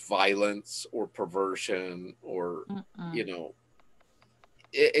is violence or perversion or, you know,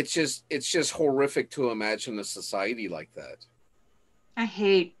 it's just horrific to imagine a society like that. I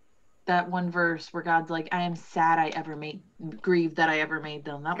hate that one verse where God's like, I am sad I ever grieved that I ever made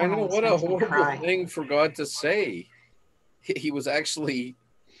them. That I one know, almost what a makes me horrible cry. thing for God to say. He was actually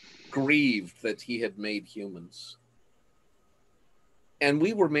grieved that he had made humans. And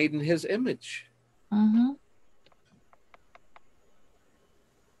we were made in his image. Mm-hmm.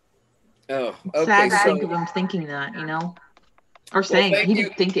 Oh, okay. Sad to think of him thinking that, you know? Or saying it. He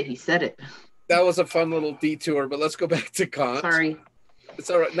didn't think it, he said it. That was a fun little detour, but let's go back to Kant. Sorry. It's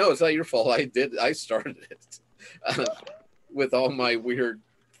all right. No, it's not your fault. I started it with all my weird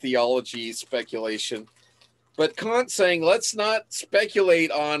theology speculation. But Kant saying, let's not speculate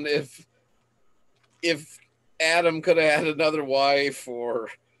on if Adam could have had another wife or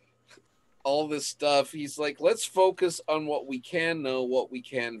all this stuff. He's like, let's focus on what we can know, what we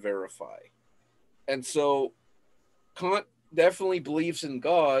can verify. And so Kant definitely believes in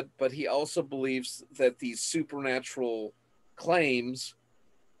God, but he also believes that these supernatural claims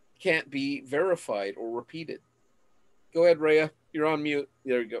can't be verified or repeated. Go ahead, Rhea. You're on mute.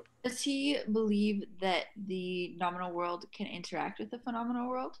 There you go. Does he believe that the nominal world can interact with the phenomenal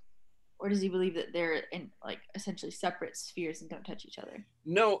world? Or does he believe that they're in like essentially separate spheres and don't touch each other?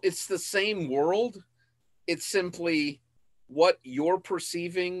 No, it's the same world. It's simply what you're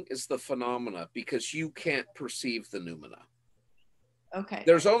perceiving is the phenomena because you can't perceive the noumena. Okay.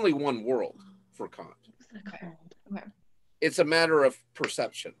 There's only one world for Kant. Okay. It's a matter of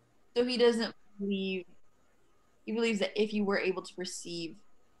perception. So he doesn't believe, he believes that if you were able to perceive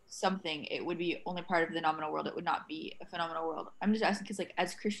something, it would be only part of the nominal world. It would not be a phenomenal world. I'm just asking because, like,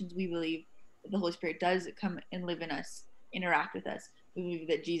 as Christians, we believe that the Holy Spirit does come and live in us, interact with us. We believe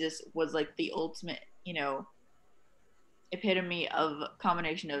that Jesus was like the ultimate, you know, epitome of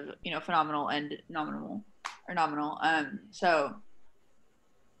combination of, you know, phenomenal and nominal. So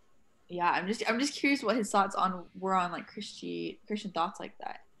yeah, I'm just curious what his thoughts were on like Christian thoughts like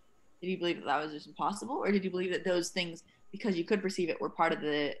that. Did he believe that was just impossible, or did he believe that those things because you could perceive it, we're part of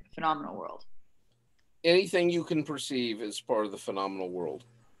the phenomenal world. Anything you can perceive is part of the phenomenal world.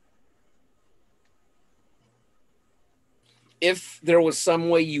 If there was some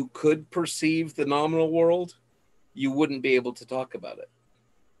way you could perceive the nominal world, you wouldn't be able to talk about it.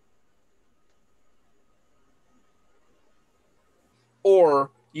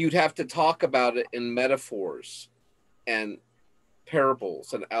 Or you'd have to talk about it in metaphors and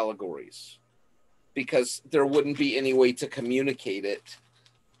parables and allegories, because there wouldn't be any way to communicate it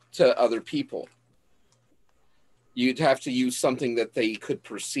to other people. You'd have to use something that they could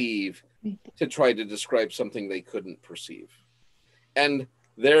perceive to try to describe something they couldn't perceive. And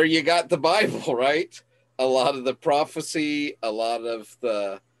there you got the Bible, right? A lot of the prophecy, a lot of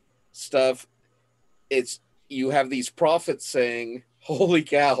the stuff, it's, you have these prophets saying, holy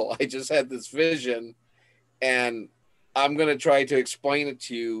cow, I just had this vision, and I'm going to try to explain it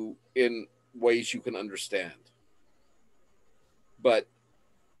to you in ways you can understand. But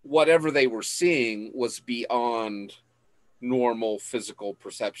whatever they were seeing was beyond normal physical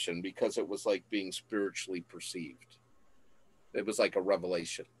perception, because it was like being spiritually perceived. It was like a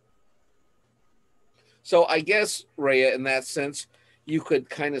revelation. So I guess, Rhea, in that sense, you could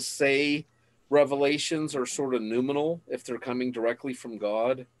kind of say revelations are sort of noumenal if they're coming directly from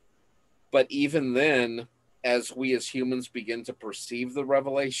God. But even then, as we as humans begin to perceive the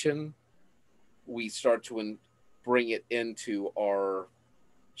revelation, we start to bring it into our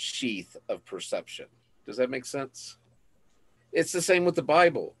sheath of perception. Does that make sense? It's the same with the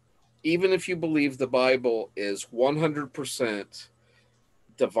Bible. Even if you believe the Bible is 100%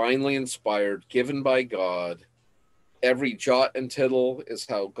 divinely inspired, given by God, every jot and tittle is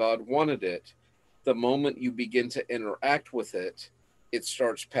how God wanted it, the moment you begin to interact with it, it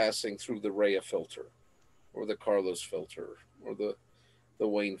starts passing through the Rhea filter, or the Carlos filter, or the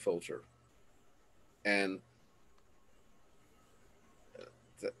Wayne filter. And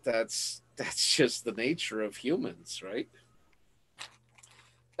that's just the nature of humans, right?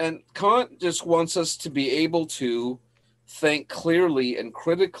 And Kant just wants us to be able to think clearly and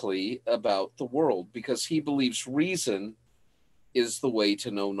critically about the world, because he believes reason is the way to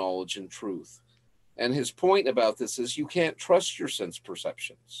know knowledge and truth. And his point about this is you can't trust your sense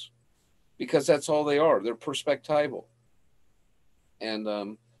perceptions, because that's all they are. They're perspectival.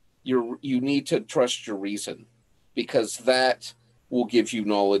 And you need to trust your reason, because that will give you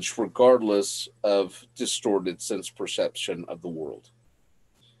knowledge regardless of distorted sense perception of the world.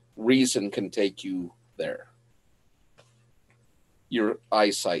 Reason can take you there. Your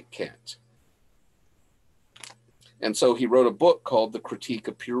eyesight can't. And so he wrote a book called The Critique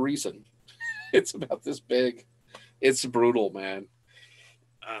of Pure Reason. It's about this big. It's brutal, man.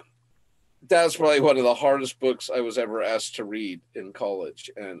 That's probably one of the hardest books I was ever asked to read in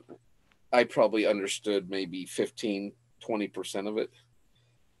college. And I probably understood maybe 15, 20% of it.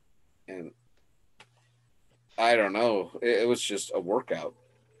 And I don't know. It was just a workout.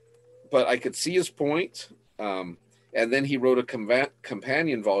 But I could see his point. And then he wrote a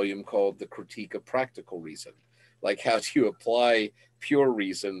companion volume called The Critique of Practical Reason. Like, how do you apply pure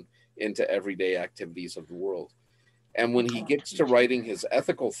reason into everyday activities of the world? And when he gets to writing his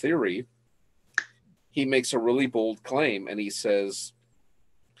ethical theory, he makes a really bold claim. And he says,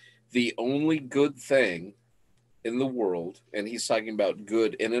 the only good thing in the world, and he's talking about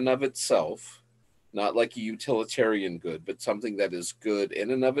good in and of itself, not like a utilitarian good, but something that is good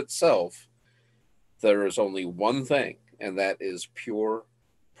in and of itself, there is only one thing, and that is pure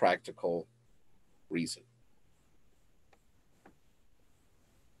practical reason.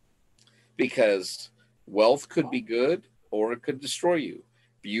 Because wealth could be good or it could destroy you.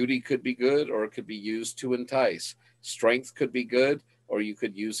 Beauty could be good or it could be used to entice. Strength could be good or you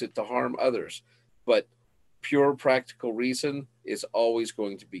could use it to harm others. But pure practical reason is always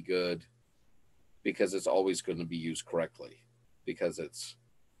going to be good, because it's always going to be used correctly, because it's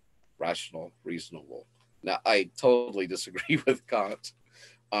rational, reasonable. Now, I totally disagree with Kant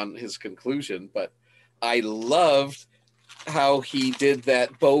on his conclusion, but I loved how he did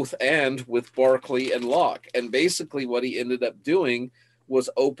that both and with Berkeley and Locke. And basically what he ended up doing was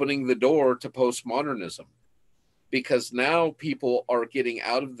opening the door to postmodernism, because now people are getting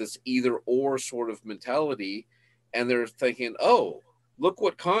out of this either or sort of mentality, and they're thinking, oh, look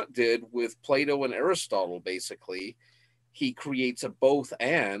what Kant did with Plato and Aristotle. Basically, he creates a both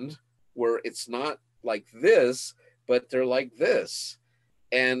and, where it's not like this, but they're like this.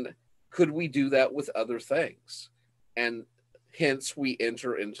 And could we do that with other things? And hence we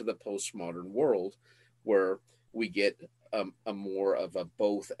enter into the postmodern world, where we get a more of a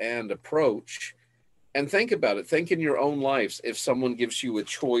both and approach, And think about it. Think in your own lives. If someone gives you a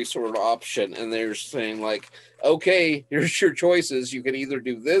choice or an option and they're saying like, okay, here's your choices. You can either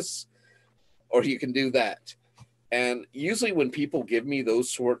do this or you can do that. And usually when people give me those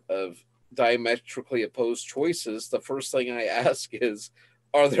sort of diametrically opposed choices, the first thing I ask is,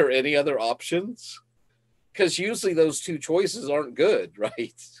 are there any other options? Because usually those two choices aren't good,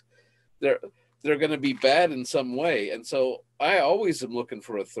 right? They're going to be bad in some way. And so I always am looking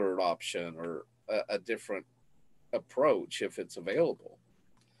for a third option or a different approach if it's available.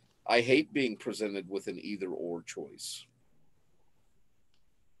 I hate being presented with an either or choice.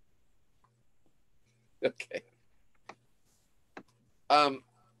 Okay.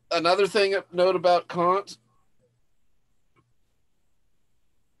 Another thing note about Kant.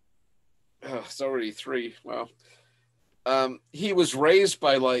 Oh, it's already 3. Wow. He was raised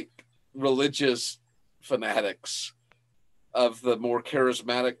by like religious fanatics of the more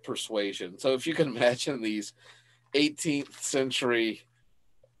charismatic persuasion. So if you can imagine these 18th century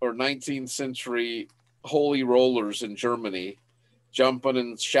or 19th century holy rollers in Germany jumping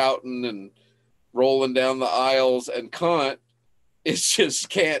and shouting and rolling down the aisles, and Kant is just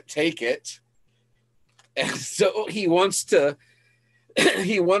can't take it. And so he wants to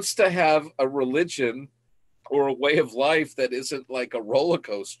have a religion or a way of life that isn't like a roller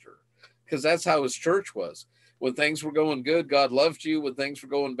coaster, because that's how his church was. When things were going good, God loved you. When things were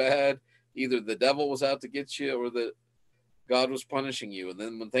going bad, either the devil was out to get you or that God was punishing you. And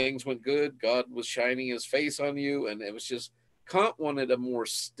then when things went good, God was shining his face on you. And it was just, Kant wanted a more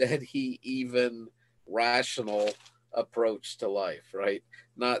steady, even, rational approach to life, right?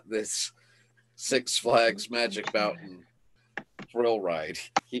 Not this Six Flags Magic Mountain thrill ride.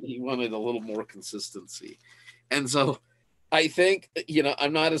 He wanted a little more consistency. And so I think,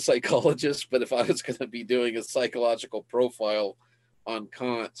 I'm not a psychologist, but if I was going to be doing a psychological profile on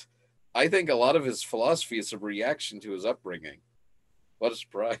Kant, I think a lot of his philosophy is a reaction to his upbringing. What a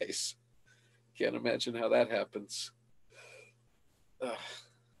surprise. Can't imagine how that happens.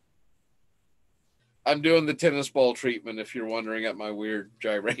 I'm doing the tennis ball treatment if you're wondering at my weird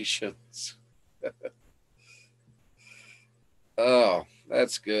gyrations. Oh,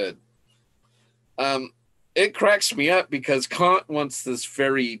 that's good. It cracks me up because Kant wants this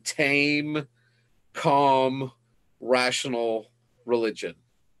very tame, calm, rational religion,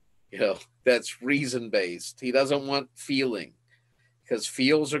 that's reason-based. He doesn't want feeling, because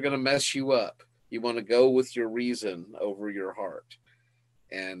feels are going to mess you up. You want to go with your reason over your heart.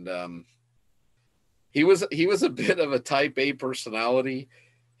 And he was a bit of a type A personality.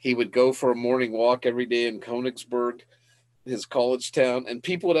 He would go for a morning walk every day in Königsberg, his college town, and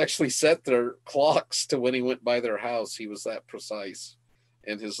people would actually set their clocks to when he went by their house. He was that precise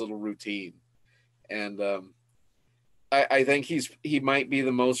in his little routine. And I think he might be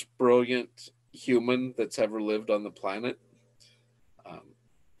the most brilliant human that's ever lived on the planet.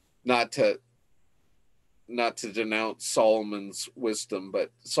 Not to denounce Solomon's wisdom,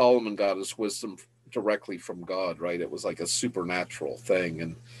 but Solomon got his wisdom directly from God, right? It was like a supernatural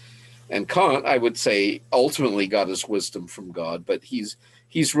thing. And Kant, I would say, ultimately got his wisdom from God, but he's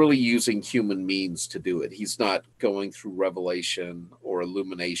really using human means to do it. He's not going through revelation or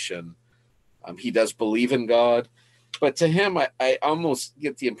illumination. He does believe in God, but to him, I almost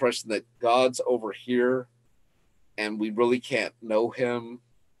get the impression that God's over here and we really can't know him.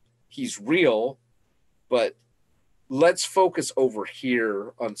 He's real, but let's focus over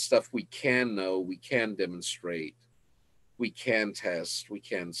here on stuff we can know, we can demonstrate, we can test, we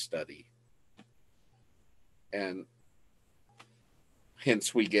can study. And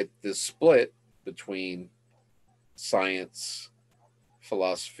hence we get this split between science,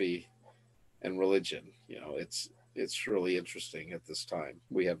 philosophy, and religion. It's really interesting at this time.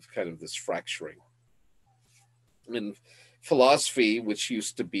 We have kind of this fracturing. And philosophy, which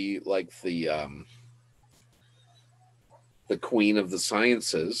used to be like the queen of the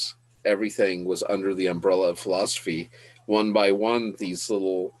sciences, everything was under the umbrella of philosophy. One by one, these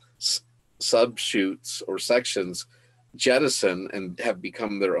little subshoots or sections jettison and have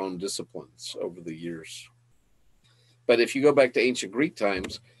become their own disciplines over the years. But if you go back to ancient Greek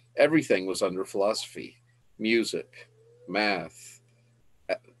times, everything was under philosophy: music, math,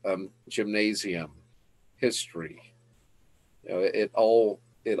 gymnasium, history. It all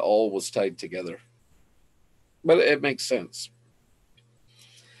was tied together. But it makes sense.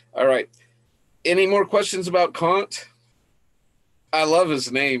 All right. Any more questions about Kant? I love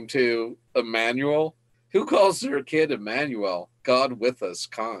his name too, Emmanuel. Who calls their kid Emmanuel? God with us,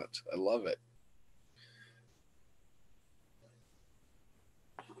 Kant. I love it.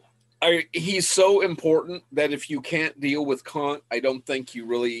 He's so important that if you can't deal with Kant, I don't think you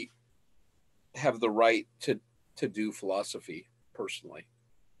really have the right to do philosophy personally.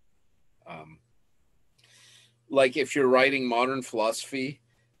 Like if you're writing modern philosophy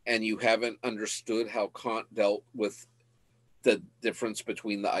and you haven't understood how Kant dealt with the difference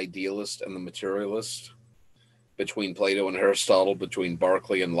between the idealist and the materialist, between Plato and Aristotle, between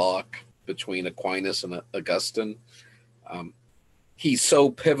Berkeley and Locke, between Aquinas and Augustine, he's so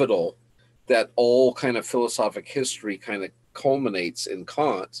pivotal that all kind of philosophic history kind of culminates in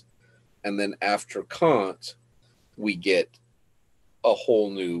Kant. And then after Kant, we get a whole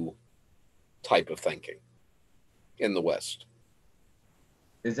new type of thinking in the West.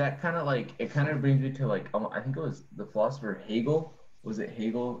 Is that kind of like, it kind of brings me to like, I think it was the philosopher Hegel. Was it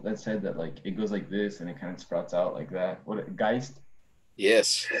Hegel that said that like it goes like this and it kind of sprouts out like that? Geist?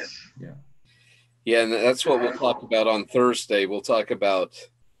 Yes. Yeah. Yeah, and that's what we'll talk about on Thursday. We'll talk about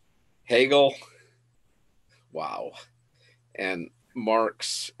Hegel, wow, and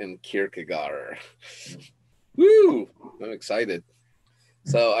Marx and Kierkegaard. Woo! I'm excited.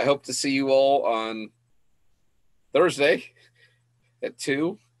 So I hope to see you all on Thursday at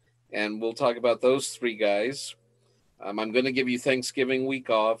 2, and we'll talk about those 3 guys. I'm going to give you Thanksgiving week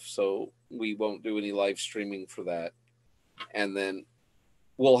off, so we won't do any live streaming for that. And then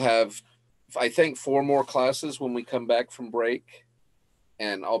we'll have, I think, 4 more classes when we come back from break.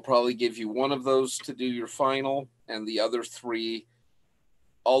 And I'll probably give you one of those to do your final, and the other 3,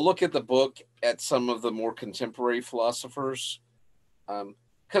 I'll look at the book at some of the more contemporary philosophers,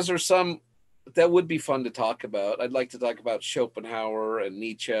 because there's some that would be fun to talk about. I'd like to talk about Schopenhauer and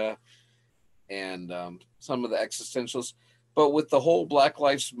Nietzsche and some of the existentialists. But with the whole Black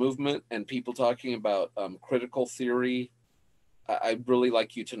Lives Movement and people talking about critical theory, I'd really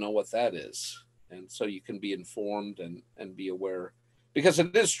like you to know what that is. And so you can be informed and be aware. Because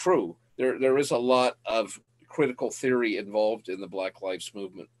it is true. There is a lot of critical theory involved in the Black Lives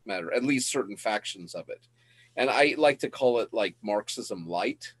Movement matter, at least certain factions of it. And I like to call it like Marxism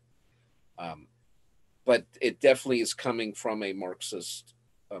light. But it definitely is coming from a Marxist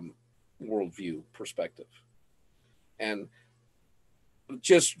worldview perspective. And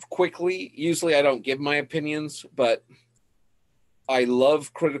just quickly, usually I don't give my opinions, but I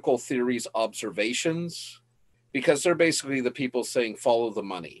love critical theory's observations, because they're basically the people saying, follow the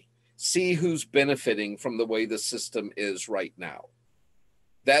money. See who's benefiting from the way the system is right now.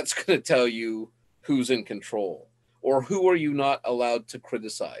 That's going to tell you who's in control, or who are you not allowed to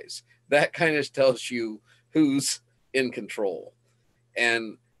criticize. That kind of tells you who's in control.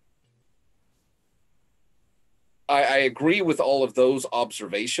 And I agree with all of those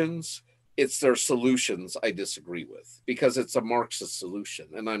observations. It's their solutions I disagree with, because it's a Marxist solution.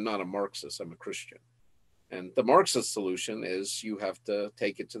 And I'm not a Marxist, I'm a Christian. And the Marxist solution is you have to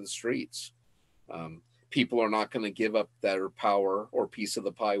take it to the streets. People are not going to give up their power or piece of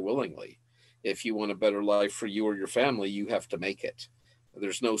the pie willingly. If you want a better life for you or your family, you have to make it.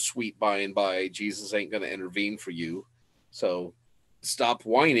 There's no sweet by and by. Jesus ain't going to intervene for you. So stop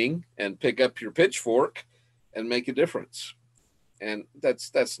whining and pick up your pitchfork and make a difference. And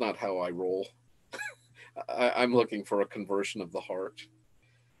that's not how I roll. I'm looking for a conversion of the heart.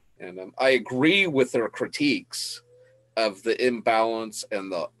 And I agree with their critiques of the imbalance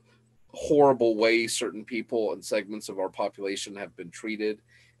and the horrible way certain people and segments of our population have been treated.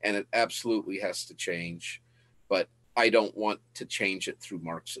 And it absolutely has to change. But I don't want to change it through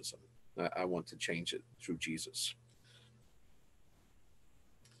Marxism. I want to change it through Jesus.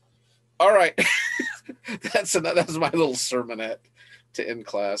 All right. That's my little sermonette to end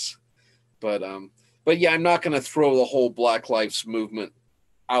class. But yeah, I'm not going to throw the whole Black Lives Movement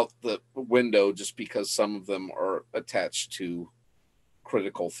out the window just because some of them are attached to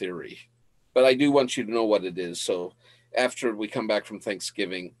critical theory. But I do want you to know what it is. So after we come back from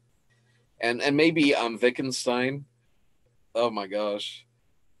Thanksgiving, and maybe Wittgenstein, oh my gosh,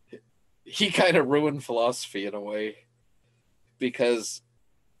 he kind of ruined philosophy in a way, because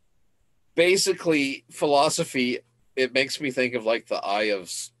basically philosophy, it makes me think of like the Eye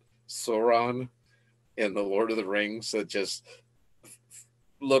of Sauron in the Lord of the Rings, that just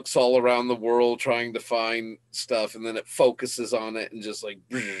looks all around the world trying to find stuff, and then it focuses on it and just like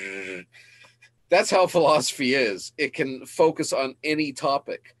that's how philosophy is. It can focus on any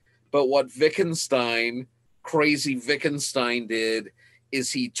topic. But what crazy Wittgenstein did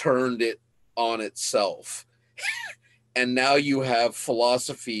is he turned it on itself. And now you have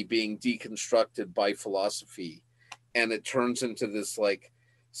philosophy being deconstructed by philosophy, and it turns into this like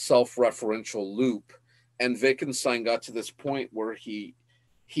self-referential loop. And Wittgenstein got to this point where he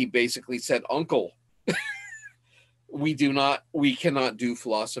basically said, Uncle, we cannot do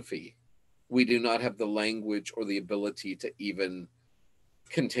philosophy. We do not have the language or the ability to even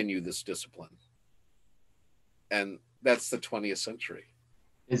continue this discipline. And that's the 20th century.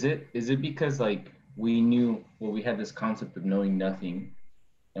 Is it because like we had this concept of knowing nothing,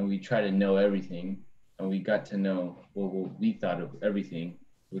 and we try to know everything, and we got to know what we thought of everything,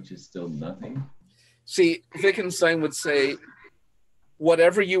 which is still nothing? See, Wittgenstein would say,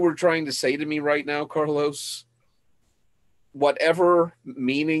 whatever you were trying to say to me right now, Carlos, whatever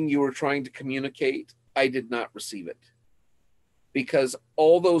meaning you were trying to communicate, I did not receive it. Because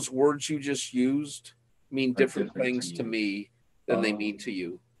all those words you just used mean different things to me than they mean to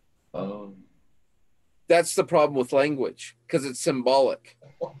you. That's the problem with language, because it's symbolic.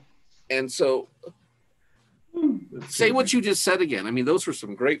 And so say what you just said again. I mean, those were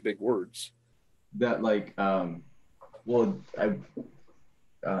some great big words. That like oh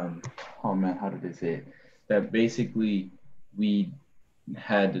man, how did I say it? That basically we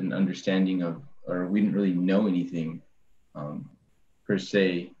had an understanding of, or we didn't really know anything per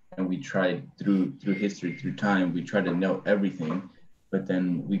se, and we tried through history, through time, we tried to know everything, but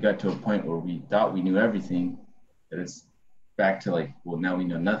then we got to a point where we thought we knew everything, that it's back to like, well, now we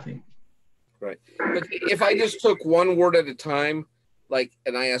know nothing. Right. But if I just took one word at a time, like,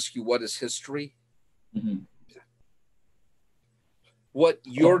 and I ask you, what is history? Mm-hmm. What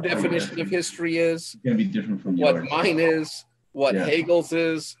your definition of history is, it's going to be different from what yours. mine is, what Hegel's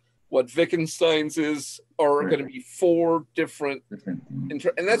is, what Wittgenstein's is, are going to be four different and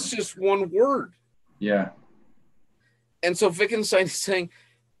that's just one word. Yeah. And so Wittgenstein is saying,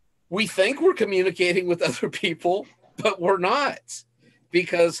 we think we're communicating with other people, but we're not,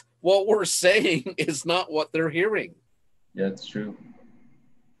 because what we're saying is not what they're hearing. Yeah, it's true.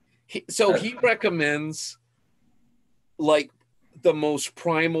 So he recommends like the most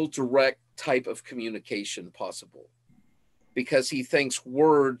primal, direct type of communication possible, because he thinks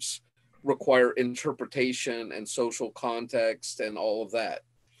words require interpretation and social context and all of that.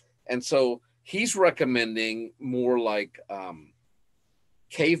 And so he's recommending more like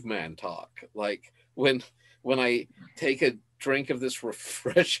caveman talk, like when I take a drink of this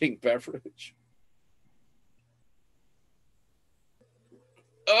refreshing beverage.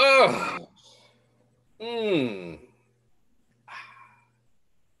 Oh,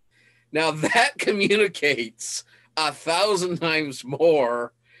 Now that communicates 1,000 times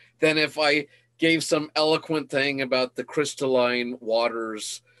more than if I gave some eloquent thing about the crystalline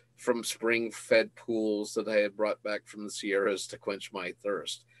waters from spring-fed pools that I had brought back from the Sierras to quench my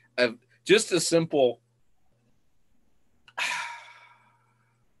thirst. Just a simple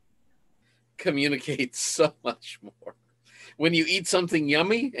communicates so much more. When you eat something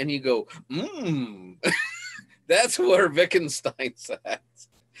yummy and you go, that's where Wittgenstein's at.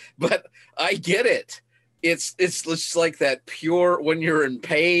 But I get it. It's just like that pure, when you're in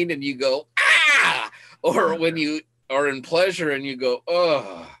pain and you go, or when you are in pleasure and you go,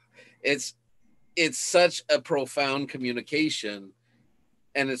 oh. It's such a profound communication,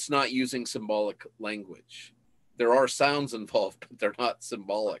 and it's not using symbolic language. There are sounds involved, but they're not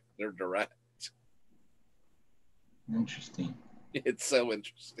symbolic. They're direct. Interesting. It's so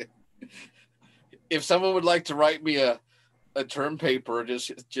interesting. If someone would like to write me a term paper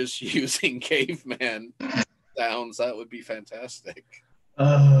just using caveman sounds, that would be fantastic.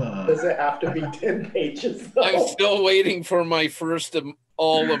 Does it have to be 10 pages though? I'm still waiting for my first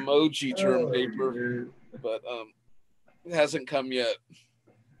all emoji term paper, but it hasn't come yet.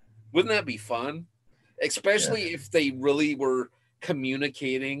 Wouldn't that be fun? Especially if they really were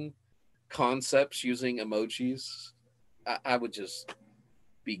communicating concepts using emojis. I would just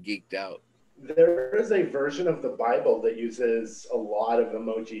be geeked out. There is a version of the Bible that uses a lot of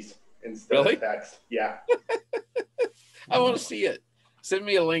emojis instead of text. Yeah. I want to see it. Send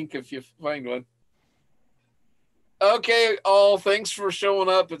me a link if you find one. Okay, all, thanks for showing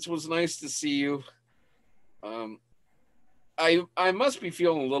up. It was nice to see you. I must be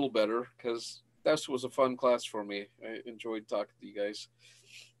feeling a little better because this was a fun class for me. I enjoyed talking to you guys.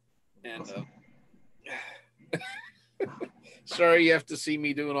 And sorry you have to see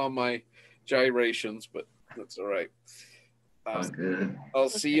me doing all my gyrations, but that's all right. Good. I'll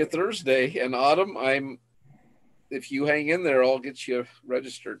see you Thursday. And Autumn, if you hang in there, I'll get you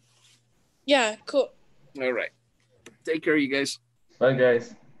registered. Yeah, cool. All right. Take care, you guys. Bye,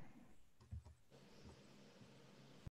 guys.